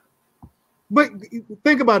 But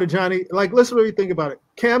think about it, Johnny. Like, let's really think about it.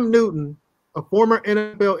 Cam Newton, a former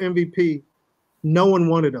NFL MVP, no one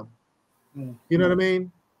wanted him. You know what I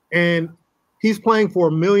mean? And he's playing for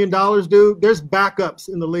 $1 million, dude. There's backups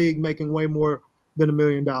in the league making way more than $1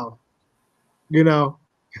 million.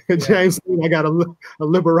 James, I got a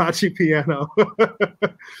Liberace piano.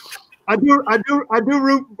 I do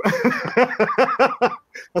root.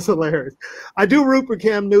 That's hilarious. I do root for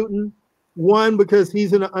Cam Newton. One, because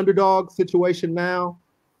he's in an underdog situation now.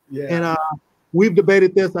 Yeah. And we've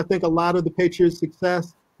debated this. I think a lot of the Patriots'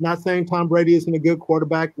 success, not saying Tom Brady isn't a good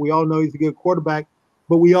quarterback. We all know he's a good quarterback.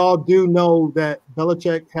 But we all do know that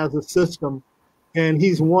Belichick has a system, and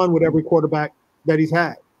he's won with every quarterback that he's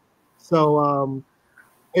had. So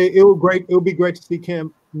it would be great to see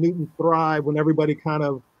Cam Newton thrive when everybody kind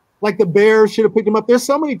of, like the Bears should have picked him up. There's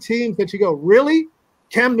so many teams that you go, really?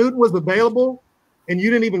 Cam Newton was available and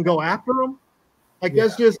you didn't even go after him? Like,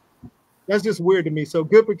 that's just weird to me. So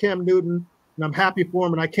good for Cam Newton, and I'm happy for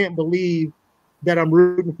him, and I can't believe that I'm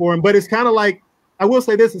rooting for him. But it's kind of like, I will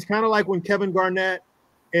say this, it's kind of like when Kevin Garnett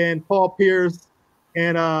and Paul Pierce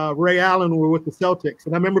and Ray Allen were with the Celtics.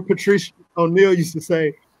 And I remember Patrice O'Neal used to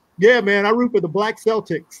say, yeah, man, I root for the Black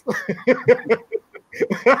Celtics.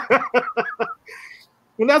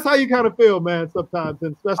 And that's how you kind of feel, man, sometimes.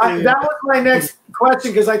 And especially that was my next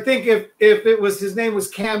question, because I think if it was his name was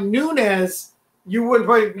Cam Nunez, you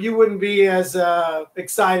wouldn't be as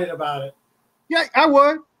excited about it. Yeah, I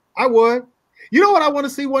would. You know what I want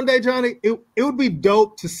to see one day, Johnny? It would be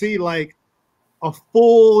dope to see like a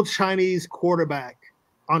full Chinese quarterback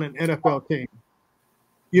on an NFL team.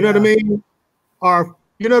 You know what I mean? Or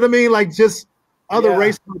you know what I mean? Like just other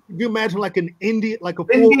races. Could you imagine like an Indian, like a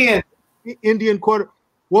full Indian quarter?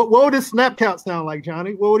 What would his snap count sound like,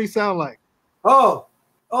 Johnny? What would he sound like? Oh,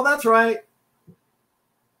 that's right.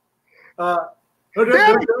 What was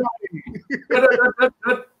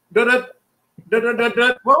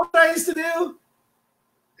I used to do?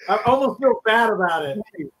 I almost feel bad about it.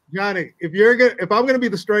 Johnny, if I'm gonna be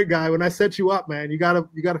the straight guy when I set you up, man, you gotta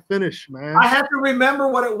finish, man. I have to remember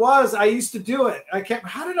what it was. I used to do it.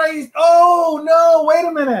 How did I? Oh no! Wait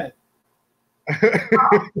a minute.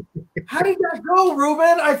 How did that go,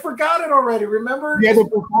 Ruben? I forgot it already. Remember? Yeah, the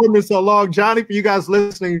performance so long, Johnny. For you guys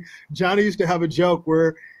listening, Johnny used to have a joke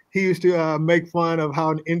where he used to make fun of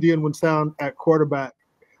how an Indian would sound at quarterback.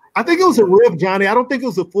 I think it was a riff, Johnny. I don't think it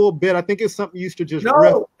was a full bit. I think it's something you used to just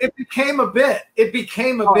riff. It became a bit. It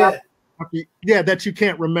became a bit. Yeah, that you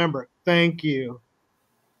can't remember. Thank you.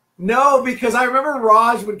 No, because I remember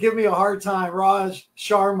Raj would give me a hard time. Raj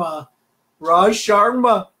Sharma.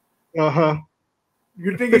 Uh-huh.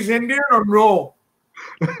 You think he's Indian or no?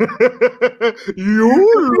 You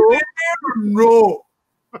Indian or no?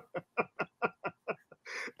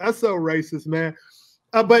 That's so racist, man.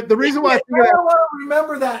 But the reason why I don't want to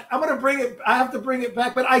remember that. I'm going to bring it. I have to bring it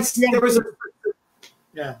back. But I see there was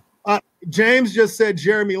yeah. James just said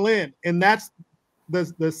Jeremy Lin, and that's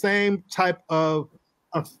the same type of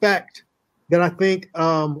effect that I think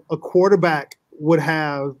a quarterback would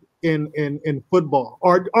have in football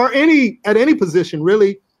or at any position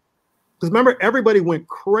really. Because remember, everybody went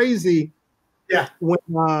crazy. Yeah.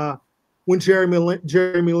 When Jeremy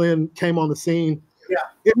Lin came on the scene.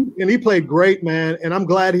 Yeah. And he played great, man. And I'm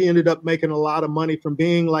glad he ended up making a lot of money from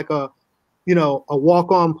being like a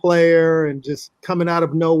walk-on player and just coming out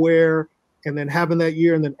of nowhere and then having that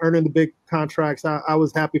year and then earning the big contracts. I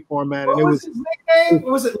was happy for him, man. What and was his nickname?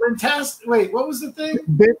 Was it Lintast? Wait, what was the thing?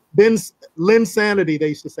 Lin Sanity, they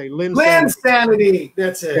used to say. Lin Sanity.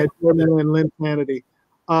 That's it. Yeah, Lin Sanity,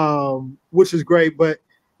 which is great. But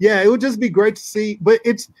yeah, it would just be great to see. But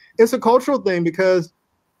it's a cultural thing because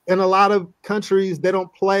in a lot of countries, they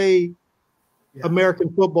don't play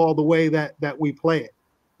American football the way that we play it.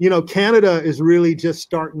 Canada is really just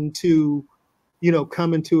starting to,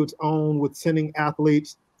 come into its own with sending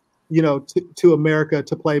athletes, to America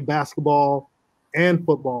to play basketball and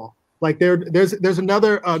football. Like there's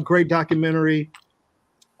another great documentary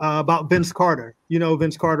about Vince Carter.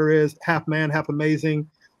 Vince Carter is half man, half amazing.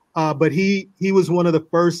 But he was one of the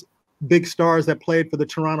first big stars that played for the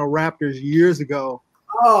Toronto Raptors years ago.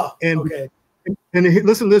 Oh, and, okay. And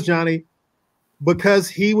listen to this, Johnny, because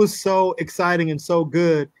he was so exciting and so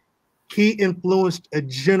good, he influenced a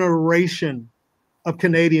generation of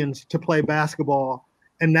Canadians to play basketball.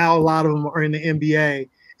 And now a lot of them are in the NBA.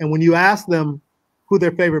 And when you ask them who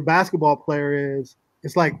their favorite basketball player is,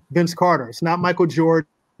 it's like Vince Carter. It's not Michael Jordan.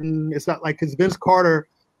 It's not like, because Vince Carter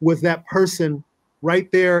was that person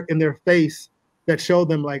right there in their face that showed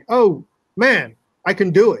them like, oh man, I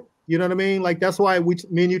can do it. You know what I mean? Like, that's why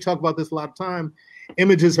me and you talk about this a lot of time.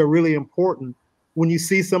 Images are really important. When you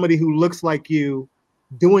see somebody who looks like you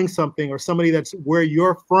doing something, or somebody that's where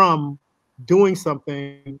you're from doing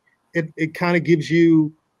something, it kind of gives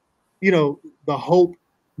you, the hope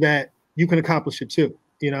that you can accomplish it too,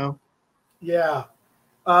 Yeah.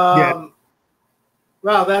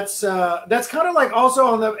 Wow, that's kind of like also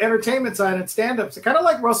on the entertainment side and stand-ups. Kind of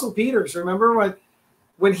like Russell Peters. Remember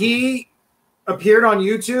when he appeared on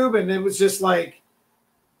YouTube, and it was just like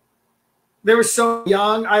they were so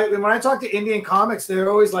young. When I talk to Indian comics, they're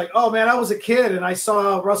always like, "Oh man, I was a kid and I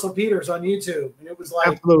saw Russell Peters on YouTube," and it was like,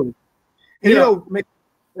 absolutely. And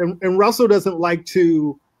and Russell doesn't like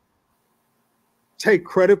to take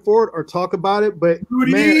credit for it or talk about it, but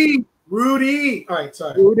Rudy. All right,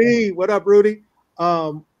 sorry. Rudy, what up, Rudy?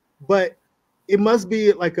 But it must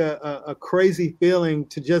be like a crazy feeling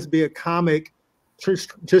to just be a comic,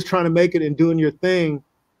 just trying to make it and doing your thing,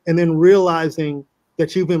 and then realizing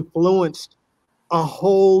that you've influenced a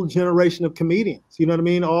whole generation of comedians. You know what I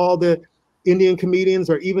mean? All the Indian comedians,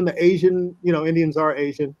 or even the Asian, Indians are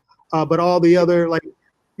Asian, but all the other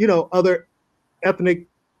other ethnic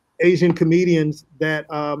Asian comedians that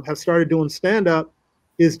have started doing stand-up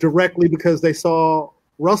is directly because they saw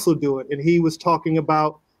Russell do it, and he was talking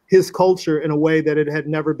about his culture in a way that it had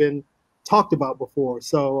never been talked about before.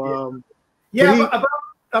 So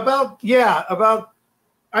about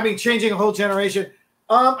changing a whole generation.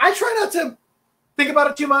 I try not to think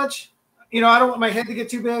about it too much. I don't want my head to get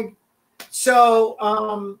too big.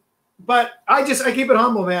 So, but I keep it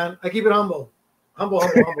humble, man. I keep it humble. Humble.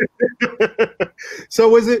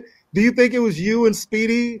 So do you think it was you and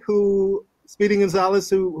Speedy Gonzalez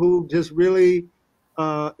who just really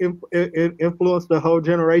influenced the whole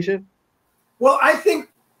generation? Well, I think,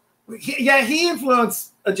 he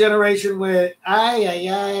influenced a generation with,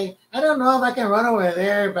 I don't know if I can run over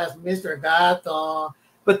there, but Mr. Gato.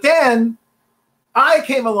 But then I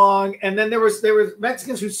came along, and then there was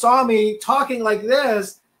Mexicans who saw me talking like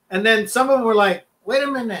this, and then some of them were like, wait a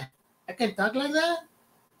minute, I can talk like that?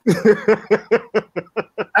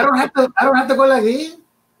 I don't have to go like this?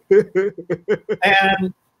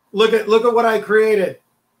 And look at what I created.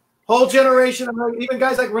 Whole generation of even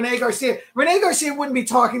guys like Rene Garcia. Rene Garcia wouldn't be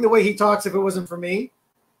talking the way he talks if it wasn't for me.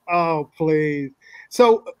 Oh, please.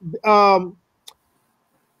 So, oh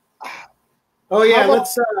yeah,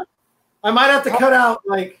 I might have to cut out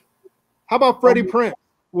like. How about Freddie Prinze?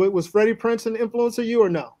 Was Freddie Prinze an influencer you or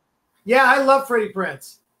no? Yeah, I love Freddie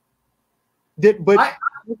Prinze.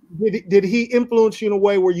 Did he influence you in a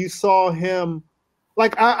way where you saw him?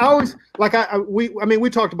 Like we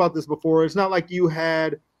talked about this before. It's not like you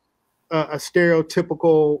had a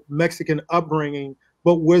stereotypical Mexican upbringing,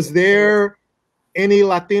 but was there any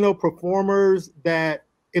Latino performers that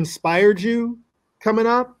inspired you coming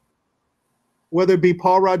up? Whether it be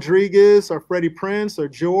Paul Rodriguez or Freddie Prinze or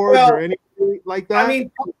George or any like that. I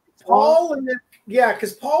mean, Paul and yeah,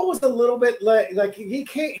 because Paul was a little bit like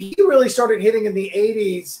he really started hitting in the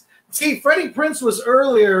 80s. See, Freddie Prinze was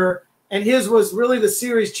earlier, and his was really the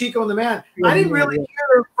series Chico and the Man. I didn't really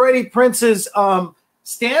hear Freddie Prince's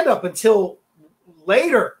stand-up until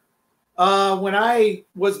later when I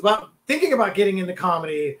was thinking about getting into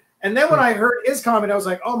comedy. And then when I heard his comedy, I was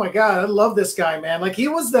like, oh my God, I love this guy, man. Like he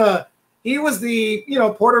was the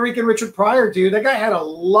Puerto Rican Richard Pryor dude. That guy had a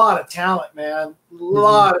lot of talent, man. A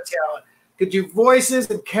lot of talent. Could do voices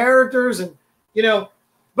and characters and,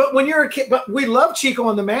 but when you're a kid, but we love Chico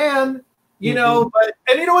and the Man, but you know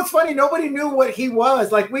what's funny? Nobody knew what he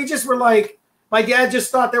was. Like we just were like, my dad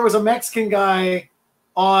just thought there was a Mexican guy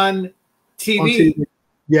on TV.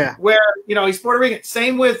 Yeah. Where, he's Puerto Rican.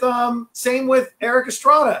 Same with Eric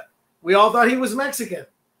Estrada. We all thought he was Mexican.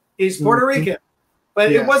 He's Puerto Rican.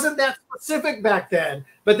 But it wasn't that specific back then.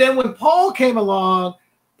 But then when Paul came along,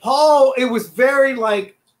 it was very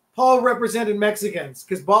like Paul represented Mexicans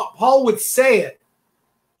because Paul would say it.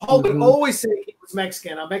 Paul would always say he was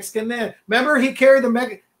Mexican. I'm Mexican then. Remember, he carried the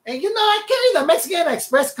Mexican. And I carry the Mexican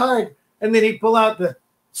Express card. And then he'd pull out the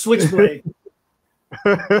switchblade.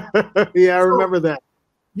 Yeah, I remember that.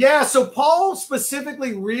 Yeah, so Paul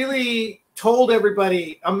specifically really told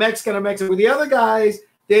everybody, I'm Mexican, I'm Mexican. With the other guys,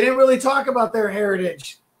 they didn't really talk about their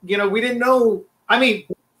heritage. We didn't know. I mean,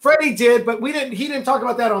 Freddie did, but he didn't talk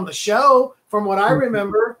about that on the show from what I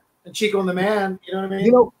remember. And Chico and the Man, you know what I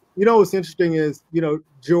mean? What's interesting is,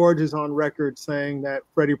 George is on record saying that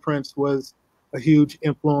Freddie Prinze was a huge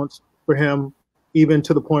influence for him, even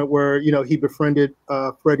to the point where, he befriended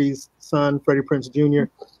Freddie's son, Freddie Prinze Jr.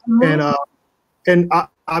 And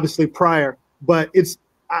obviously Pryor. But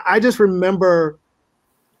I just remember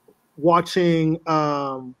watching,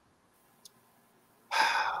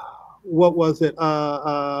 what was it?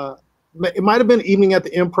 It might have been Evening at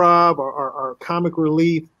the Improv or Comic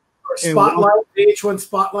Relief. Or Spotlight, VH1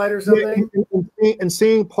 Spotlight or something. And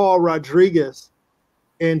seeing Paul Rodriguez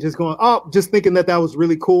and just going, just thinking that was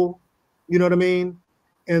really cool. You know what I mean?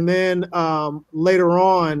 And then later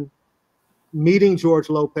on, meeting George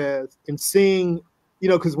Lopez and seeing,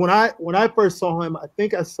 because when I first saw him, I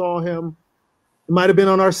think I saw him, it might have been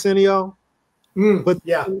on Arsenio. But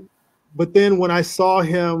then when I saw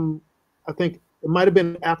him, I think it might have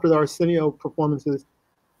been after the Arsenio performances,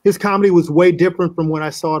 his comedy was way different from when I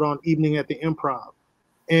saw it on Evening at the Improv.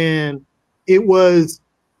 And he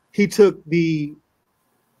took the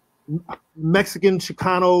Mexican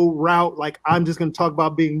Chicano route, like I'm just going to talk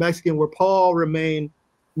about being Mexican, where Paul remained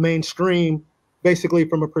mainstream, basically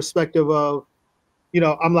from a perspective of,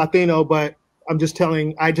 I'm Latino, but I just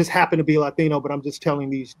happen to be Latino, but I'm just telling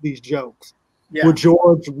these jokes. Yeah. Where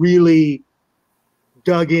George really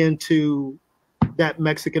dug into that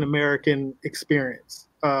Mexican American experience.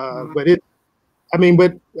 But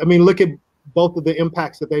look at both of the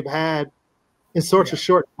impacts that they've had in such a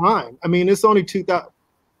short time. I mean, it's only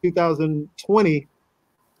 2020,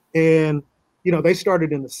 and they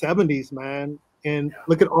started in the 70s, man. And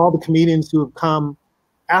look at all the comedians who have come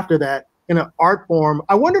after that in an art form.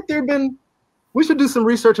 I wonder if we should do some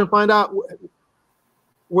research and find out,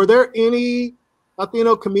 were there any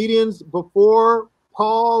Latino comedians before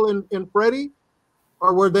Paul and Freddie?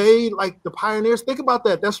 Or were they like the pioneers? Think about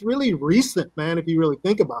that. That's really recent, man, if you really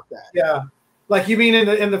think about that. Yeah. Like you mean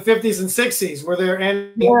in the 50s and 60s, were there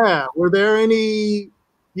any? Yeah. Were there any,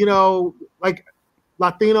 like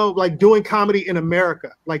Latino, like doing comedy in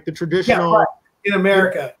America, like the traditional. Yeah, right. In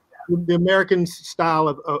America. The American style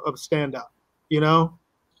of stand-up,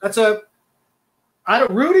 That's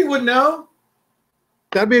Rudy would know.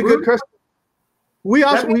 That'd be a good question.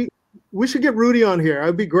 We should get Rudy on here.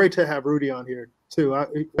 It'd be great to have Rudy on here too. I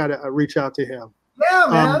gotta reach out to him.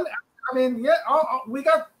 Yeah, man. We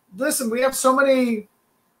have so many.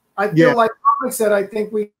 I feel like comics that I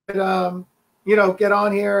think we could, get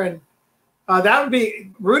on here, and that would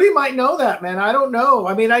be. Rudy might know that, man. I don't know.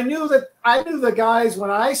 I mean, I knew the guys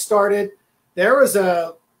when I started. There was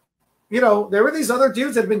there were these other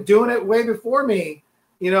dudes that had been doing it way before me.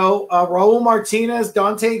 Raul Martinez,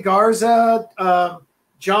 Dante Garza,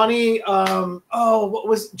 Johnny. What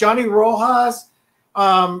was Johnny Rojas?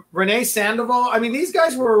 Renee Sandoval. I mean, these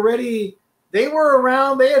guys were already, they were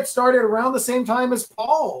around, they had started around the same time as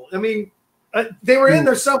Paul. I mean, they were in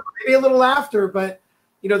there somewhere, maybe a little after, but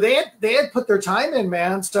they had put their time in,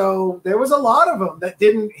 man. So there was a lot of them that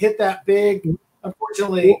didn't hit that big,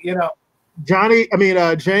 unfortunately,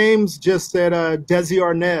 James just said Desi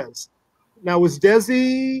Arnaz. Now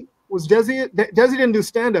Desi didn't do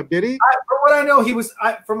stand-up, did he? From what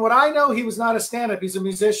I know, he was not a stand-up. He's a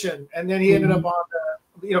musician, and then he ended up on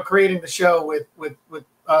creating the show with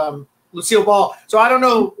Lucille Ball. So I don't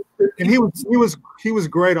know. And he was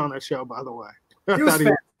great on that show, by the way. He was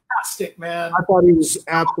fantastic, man. I thought he was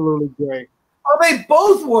absolutely great. Oh, they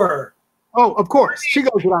both were. Oh, of course. She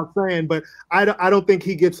goes without saying, but I don't think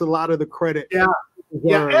he gets a lot of the credit. Yeah.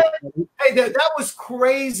 Yeah. Hey, that was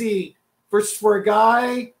crazy for a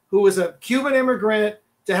guy who was a Cuban immigrant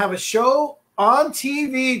to have a show on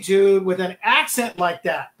TV, dude, with an accent like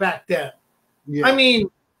that back then. Yeah. I mean,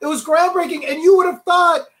 it was groundbreaking, and you would have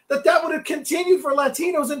thought that would have continued for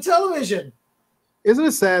Latinos in television. Isn't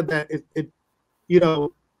it sad that it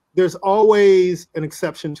there's always an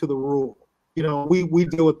exception to the rule. We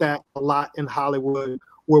deal with that a lot in Hollywood,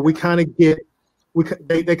 where we kind of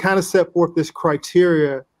they kind of set forth this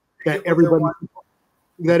criteria that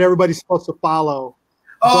everybody's supposed to follow.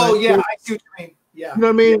 Oh, yeah, I see what you mean. Yeah. You know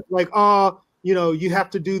what I mean? Like, you have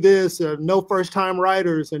to do this, or no first-time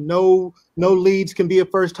writers, and no leads can be a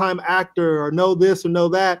first-time actor, or no this or no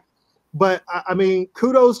that. But I mean,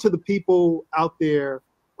 kudos to the people out there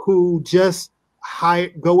who just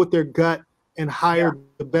go with their gut and hire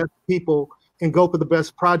the best people and go for the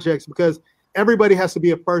best projects, because everybody has to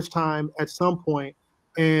be a first time at some point.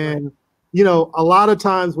 And, a lot of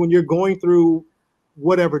times when you're going through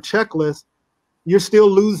whatever checklist, you're still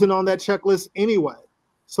losing on that checklist anyway.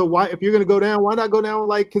 So why, if you're going to go down, why not go down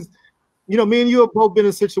because, me and you have both been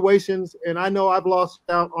in situations, and I know I've lost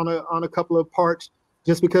out on a couple of parts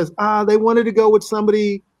just because they wanted to go with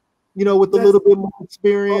somebody, with a little bit more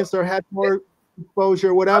experience or had more exposure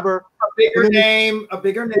or whatever. A bigger name. That's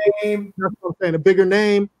what I'm saying, a bigger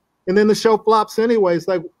name. And then the show flops anyway. It's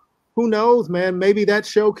like, who knows, man? Maybe that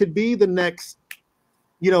show could be the next,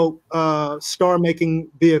 star-making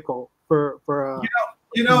vehicle for. I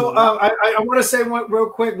want to say one real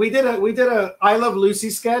quick. We did a I Love Lucy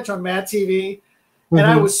sketch on Mad TV, and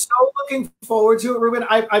I was so looking forward to it, Ruben.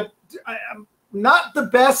 I'm not the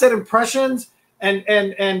best at impressions, and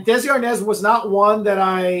Desi Arnaz was not one that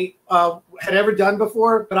I had ever done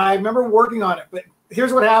before, but I remember working on it. But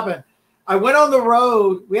here's what happened. I went on the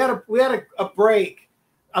road. We had a break,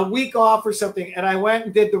 a week off or something, and I went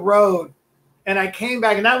and did the road, and I came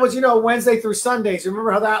back, and that was Wednesday through Sundays.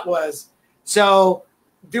 Remember how that was? So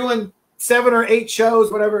doing 7 or 8 shows,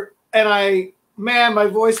 whatever, and my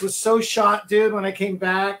voice was so shot, dude, when I came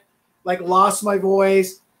back, like lost my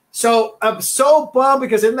voice. So I'm so bummed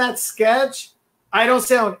because in that sketch, I don't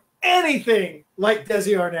sound anything like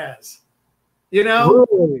Desi Arnaz.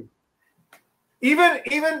 Really?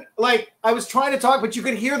 Even like I was trying to talk, but you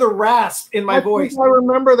could hear the rasp in my voice. I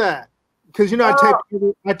remember that because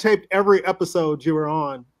I taped every episode you were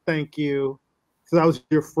on. Thank you, because I was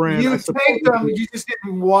your friend. You taped them, you just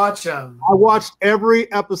didn't watch them. I watched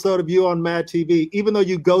every episode of you on Mad TV, even though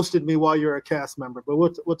you ghosted me while you're a cast member. But we'll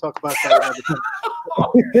talk about that another time.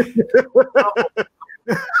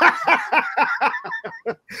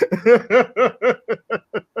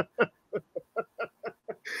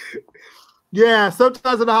 Yeah,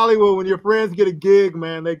 sometimes in Hollywood, when your friends get a gig,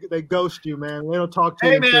 man, they ghost you, man. They don't talk to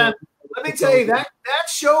you. Hey, man, let me tell you, that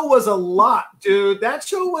show was a lot, dude. That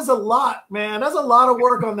show was a lot, man. That's a lot of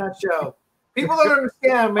work on that show. People don't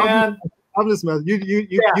understand, man. I'm just messing. You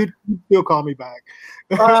still call me back.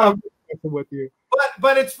 With you.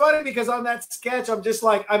 But it's funny because on that sketch, I'm just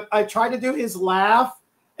like, I tried to do his laugh.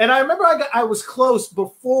 And I remember I was close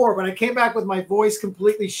before, but I came back with my voice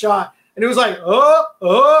completely shot. And it was like, you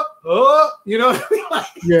know what I mean? Like,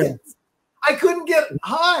 yeah. I couldn't get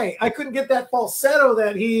high. I couldn't get that falsetto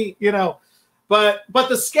that he, But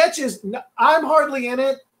the sketches, I'm hardly in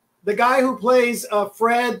it. The guy who plays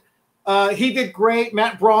Fred, he did great.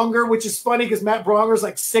 Matt Bronger, which is funny because Matt Bronger is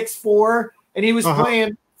like 6'4", and he was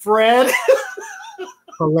playing Fred.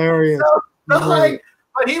 Hilarious. But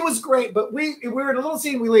he was great. But we were in a little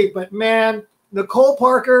scene we leave. But man, Nicole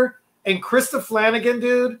Parker and Krista Flanagan,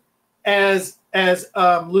 dude, as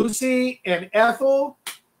Lucy and Ethel,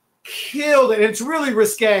 killed it. And it's really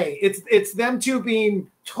risque. It's them two being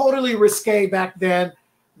totally risque back then.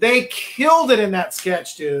 They killed it in that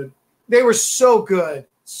sketch, dude. They were so good.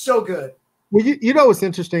 So good. Well, what's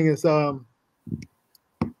interesting is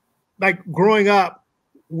like growing up,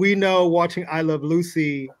 we know watching I Love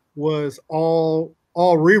Lucy was all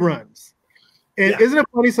reruns. And isn't it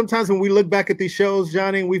funny sometimes when we look back at these shows,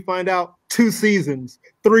 Johnny, and we find out 2 seasons,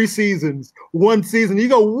 3 seasons, 1 season. You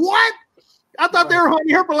go, what? I thought they were on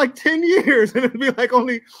here for like 10 years. And it'd be like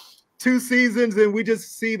only 2 seasons, and we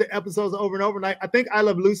just see the episodes over and over. And I think I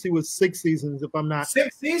Love Lucy was 6 seasons, if I'm not.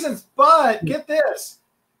 6 seasons, but get this.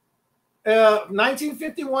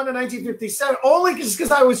 1951 to 1957, only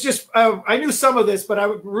because I was just, I knew some of this, but I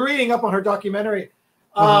was reading up on her documentary.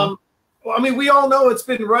 I mean, we all know it's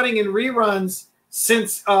been running in reruns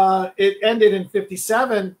since it ended in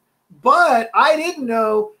 57. But I didn't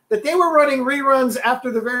know that they were running reruns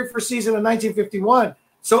after the very first season of 1951.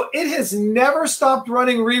 So it has never stopped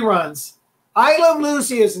running reruns. I Love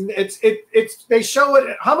Lucy they show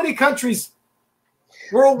it. How many countries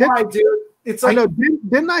worldwide, dude? It's like, I know.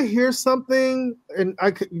 Didn't I hear something? And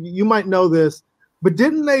you might know this, but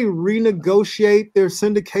didn't they renegotiate their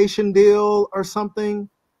syndication deal or something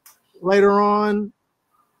later on?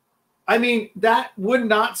 I mean, that would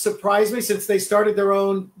not surprise me since they started their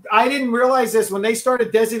own. I didn't realize this when they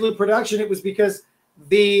started Desilu Production. It was because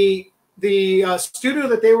the studio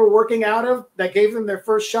that they were working out of that gave them their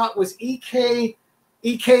first shot was EKR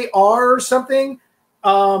or something,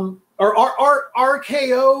 or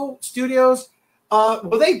RKO Studios.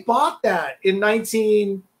 Well, they bought that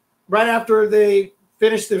right after they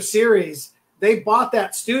finished their series. They bought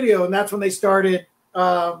that studio, and that's when they started,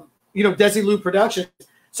 Desilu Productions.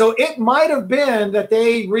 So it might have been that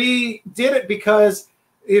they redid it because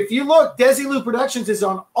if you look, Desilu Productions is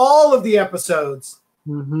on all of the episodes.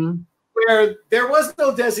 Mm-hmm. Where there was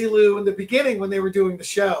no Desilu in the beginning when they were doing the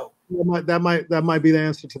show. That might be the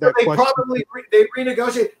answer to that question. Probably they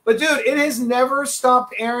renegotiated. But dude, it has never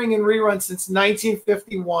stopped airing in reruns since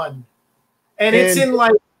 1951, and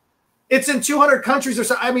it's in 200 countries or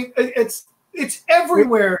so. I mean, it's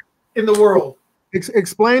everywhere in the world.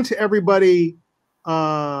 Explain to everybody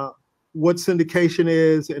what syndication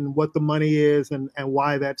is and what the money is and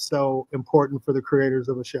why that's so important for the creators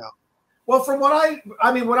of a show. Well, from what I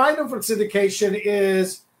know from syndication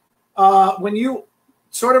is when you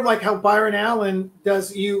sort of like how Byron Allen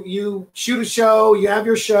does, you shoot a show, you have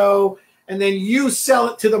your show, and then you sell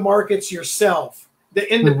it to the markets yourself,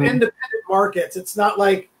 the independent markets. It's not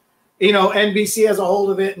like, NBC has a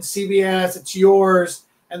hold of it and CBS, it's yours,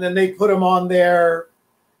 and then they put them on there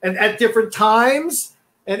and at different times.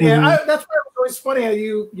 And that's why it was always funny how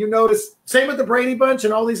you notice, same with the Brady Bunch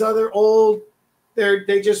and all these other old,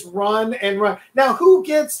 they just run and run. Now, who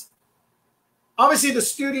gets, obviously the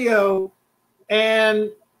studio,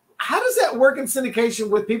 and how does that work in syndication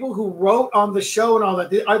with people who wrote on the show and all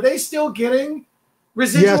that? Are they still getting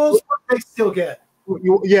residuals? Yes. What do they still get?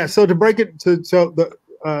 Yeah, so to break it to,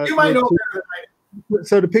 you might know better than I.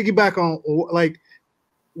 So to piggyback on, like,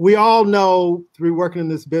 we all know through working in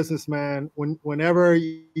this business, man, whenever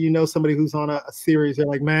you know somebody who's on a series, they're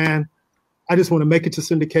like, man, I just want to make it to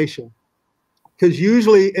syndication. Because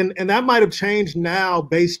usually, and that might have changed now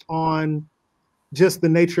based on just the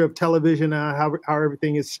nature of television, how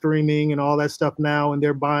everything is streaming and all that stuff now, and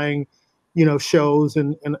they're buying, shows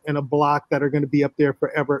in a block that are going to be up there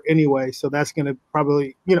forever anyway. So that's going to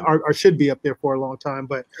probably, or should be up there for a long time.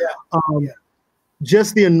 But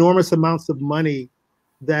just the enormous amounts of money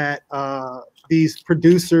that these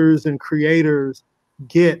producers and creators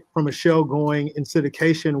get from a show going in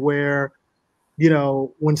syndication, where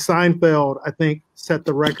when Seinfeld, I think, set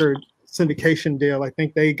the record syndication deal, I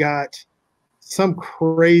think they got some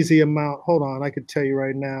crazy amount. Hold on, I could tell you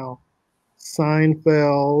right now.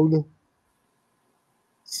 Seinfeld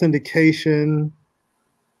syndication.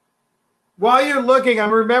 While you're looking,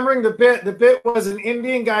 I'm remembering the bit. The bit was an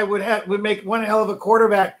Indian guy would make one hell of a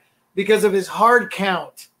quarterback because of his hard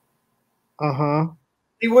count.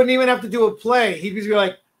 He wouldn't even have to do a play. He'd be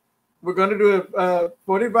like, we're going to do a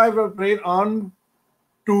 45 play on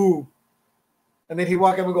 2. And then he'd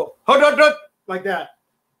walk up and go, like that.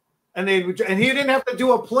 And he didn't have to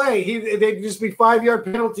do a play. They'd just be 5-yard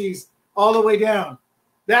penalties all the way down.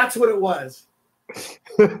 That's what it was.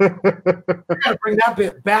 We got to bring that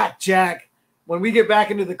bit back, Jack, when we get back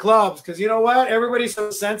into the clubs. Because you know what? Everybody's so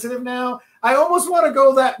sensitive now. I almost want to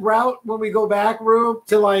go that route when we go back, Rube,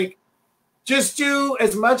 to like just do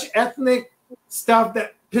as much ethnic stuff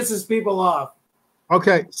that pisses people off.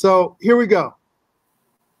 Okay, so here we go.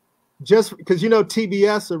 Just because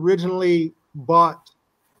TBS originally bought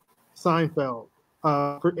Seinfeld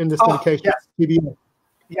in the syndication. Yes. TBS.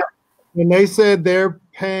 Yeah. And they said they're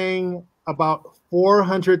paying about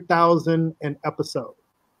 $400,000 an episode.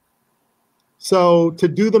 So to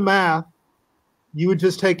do the math, you would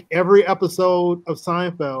just take every episode of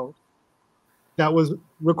Seinfeld that was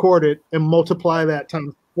recorded and multiply that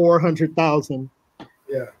times 400,000.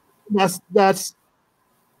 Yeah. That's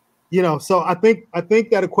so I think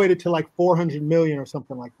that equated to like 400 million or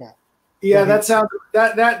something like that. Yeah,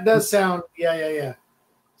 that does sound. Yeah.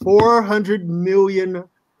 $400 million.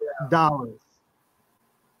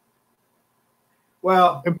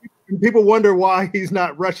 Well, and people wonder why he's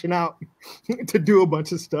not rushing out to do a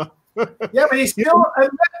bunch of stuff. Yeah, but he's still,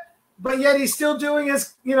 yet he's still doing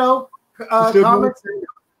his, comics.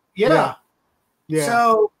 Yeah. Yeah.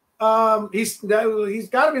 So, He's got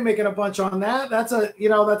to be making a bunch on that. That's a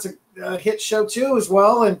hit show too as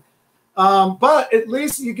well. And but at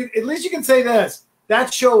least you can say this.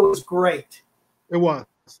 That show was great. It was.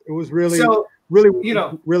 It was really well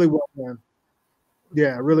done.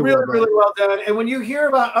 Yeah, really well done. And when you hear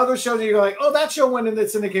about other shows, you're like, oh, that show went into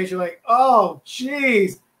syndication. You're like, oh,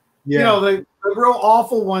 geez. Yeah. You know, the real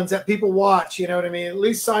awful ones that people watch. You know what I mean? At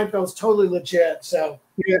least Seinfeld's totally legit. So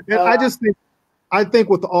yeah, and I think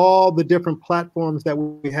with all the different platforms that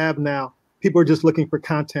we have now, people are just looking for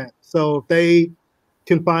content. So if they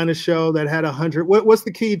can find a show that had 100, what's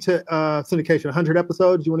the key to syndication? 100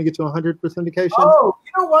 episodes? You want to get to 100 for syndication? Oh,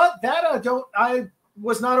 you know what? That I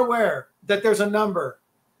was not aware that there's a number.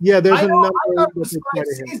 Yeah, there's a number.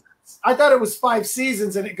 I thought it was 5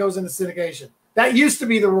 seasons and it goes into syndication. That used to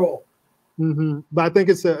be the rule. Mm-hmm. But I think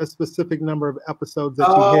it's a specific number of episodes that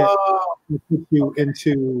you hit to put you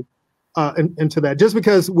into that. Just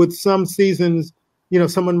because with some seasons, you know,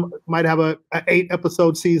 someone might have a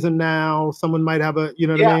 8-episode season now. Someone might have a, you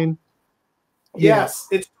know what I mean? Yes,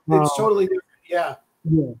 it's totally different. Yeah.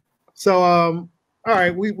 Yeah. So, all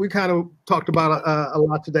right, we kind of talked about a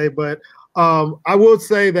lot today, but I will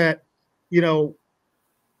say that, you know,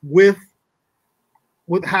 with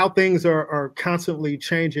how things are constantly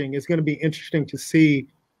changing, it's going to be interesting to see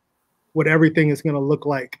what everything is going to look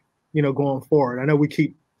like, you know, going forward. I know we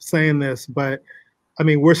keep saying this, but I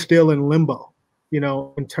mean, we're still in limbo, you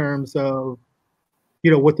know, in terms of,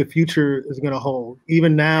 you know, what the future is going to hold.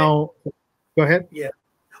 Even now, go ahead. Yeah.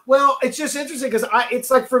 Well, it's just interesting because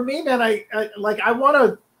it's like for me, man, I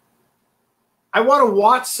want to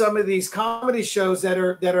watch some of these comedy shows that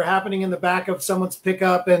are happening in the back of someone's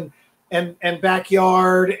pickup and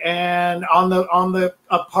backyard and on the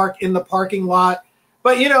parking lot.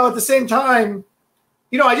 But you know, at the same time,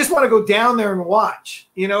 you know, I just want to go down there and watch.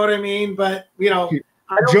 You know what I mean? But you know,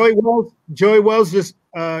 Joey Wells just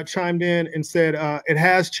chimed in and said it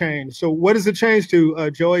has changed. So what does it change to,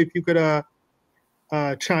 Joey? If you could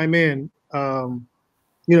chime in. You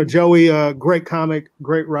know, Joey, great comic,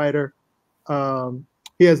 great writer.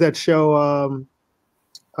 He has that show,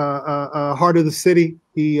 Heart of the City.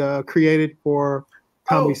 He created for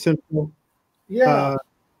Comedy Central. Yeah.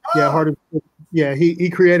 Heart of the City. Yeah, he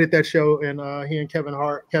created that show, and he and Kevin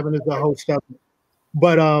Hart. Kevin is the host of it.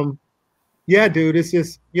 But yeah, dude, it's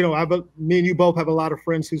just, you know, me and you both have a lot of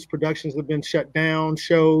friends whose productions have been shut down,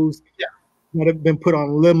 shows that have been put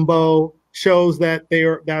on limbo, shows that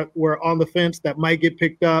were on the fence that might get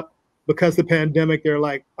picked up because of the pandemic. They're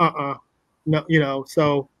like, no, you know.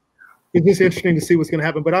 So it's just interesting to see what's going to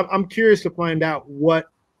happen. But I'm curious to find out what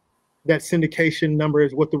that syndication number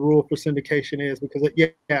is, what the rule for syndication is, because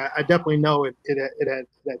I definitely know it had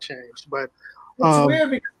that changed. But it's weird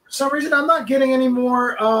because for some reason I'm not getting any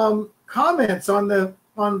more comments on the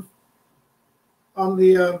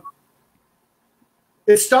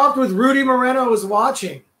it stopped with Rudy Moreno was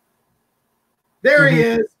watching. There he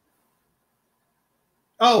is.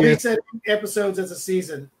 Oh, he said episodes as a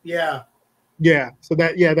season. Yeah. Yeah. So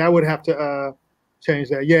that would have to change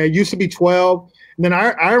that. Yeah, it used to be 12. And then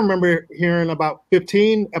I remember hearing about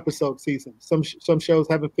 15 episode seasons. Some shows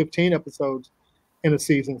having 15 episodes in a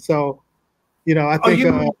season. So, you know, I think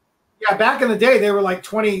back in the day they were like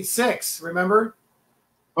 26, remember?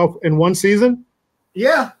 Oh, in one season?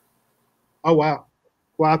 Yeah. Oh wow.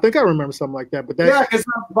 Well, I think I remember something like that. But because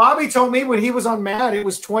Bobby told me when he was on Mad, it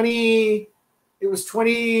was 20,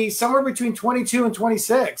 somewhere between 22 and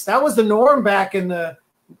 26. That was the norm back in the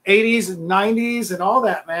 80s and 90s and all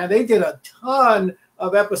that, man. They did a ton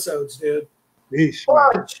of episodes, dude.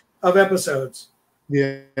 Bunch of episodes.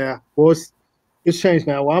 Yeah. Well, it's changed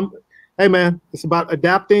now. Well, hey, man, it's about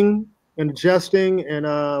adapting and adjusting and,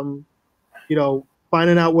 you know,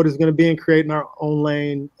 finding out what it's going to be and creating our own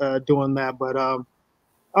lane doing that. But, all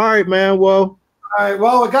right, man. Well, all right.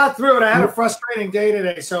 Well, we got through it. I had a frustrating day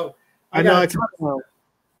today, so I know. I could tell.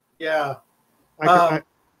 Yeah. I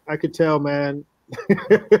could tell, man.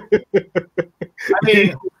 I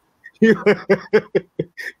mean, you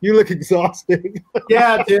look exhausted.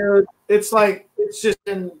 Yeah, dude. It's like it's just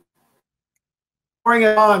been pouring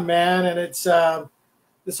it on, man, and it's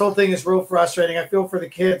this whole thing is real frustrating. I feel for the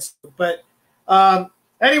kids, but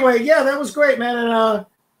anyway, yeah, that was great, man. And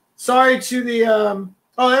sorry to the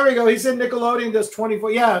oh, there we go. He said Nickelodeon does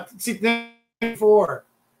 24. Yeah, see 24.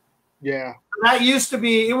 Yeah, that used to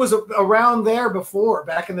be. It was around there before,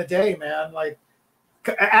 back in the day, man. Like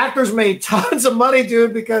actors made tons of money,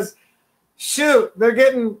 dude, because shoot, they're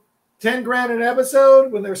getting 10 grand an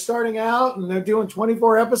episode when they're starting out, and they're doing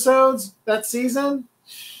 24 episodes that season.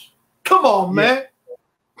 Come on, man.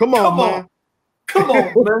 Come on, man. Come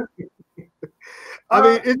on, man.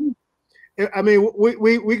 I mean,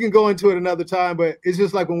 we can go into it another time, but it's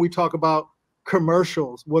just like when we talk about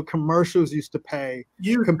commercials, what commercials used to pay.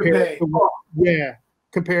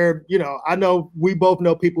 Compared, you know, I know we both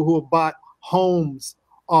know people who have bought homes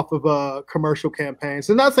off of commercial campaigns.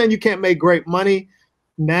 So not saying you can't make great money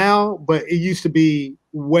now, but it used to be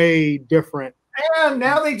way different. And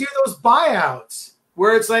now they do those buyouts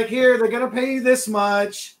where it's like, here, they're going to pay you this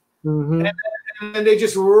much. Mm-hmm. And they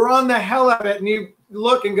just run the hell out of it. And you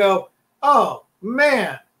look and go, oh,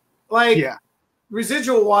 man, like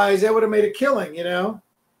residual wise, that would have made a killing, you know?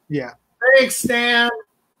 Yeah. Thanks, Stan.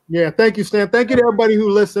 Yeah, thank you, Stan. Thank you to everybody who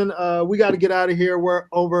listened. We got to get out of here. We're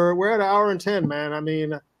at an hour and 10, man. I mean,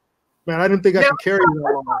 man, I didn't think I could carry you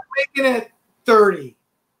that long. Making it 30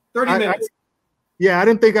 minutes. I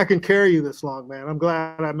didn't think I can carry you this long, man. I'm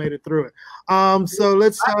glad I made it through it. So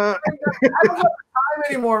let's. I don't have time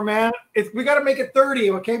anymore, man. We got to make it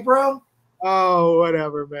 30, okay, bro? Oh,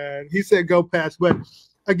 whatever, man. He said go past. But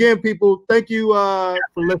again, people, thank you for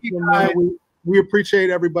listening, man. We appreciate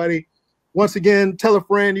everybody. Once again, tell a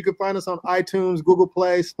friend. You can find us on iTunes, Google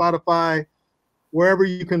Play, Spotify, wherever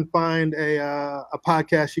you can find a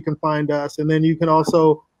podcast, you can find us. And then you can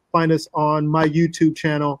also find us on my YouTube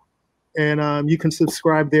channel. And you can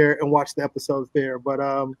subscribe there and watch the episodes there. But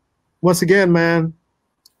once again, man,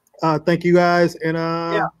 thank you guys. And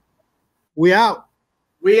we out.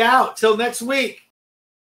 We out. Till next week.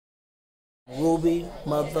 Ruby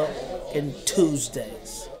motherfucking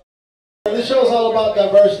Tuesdays. This show is all about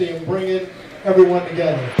diversity and bringing everyone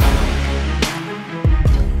together.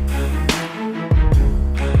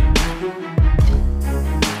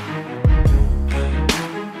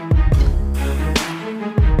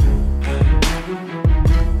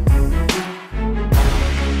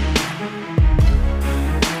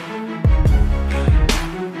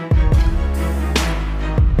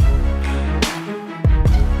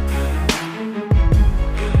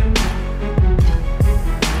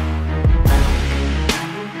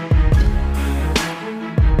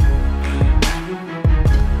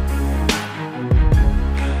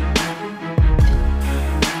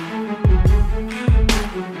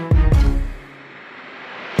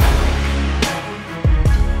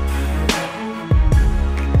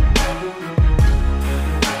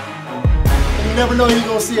 You never know who you're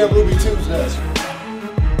going to see at Ruby Tuesdays.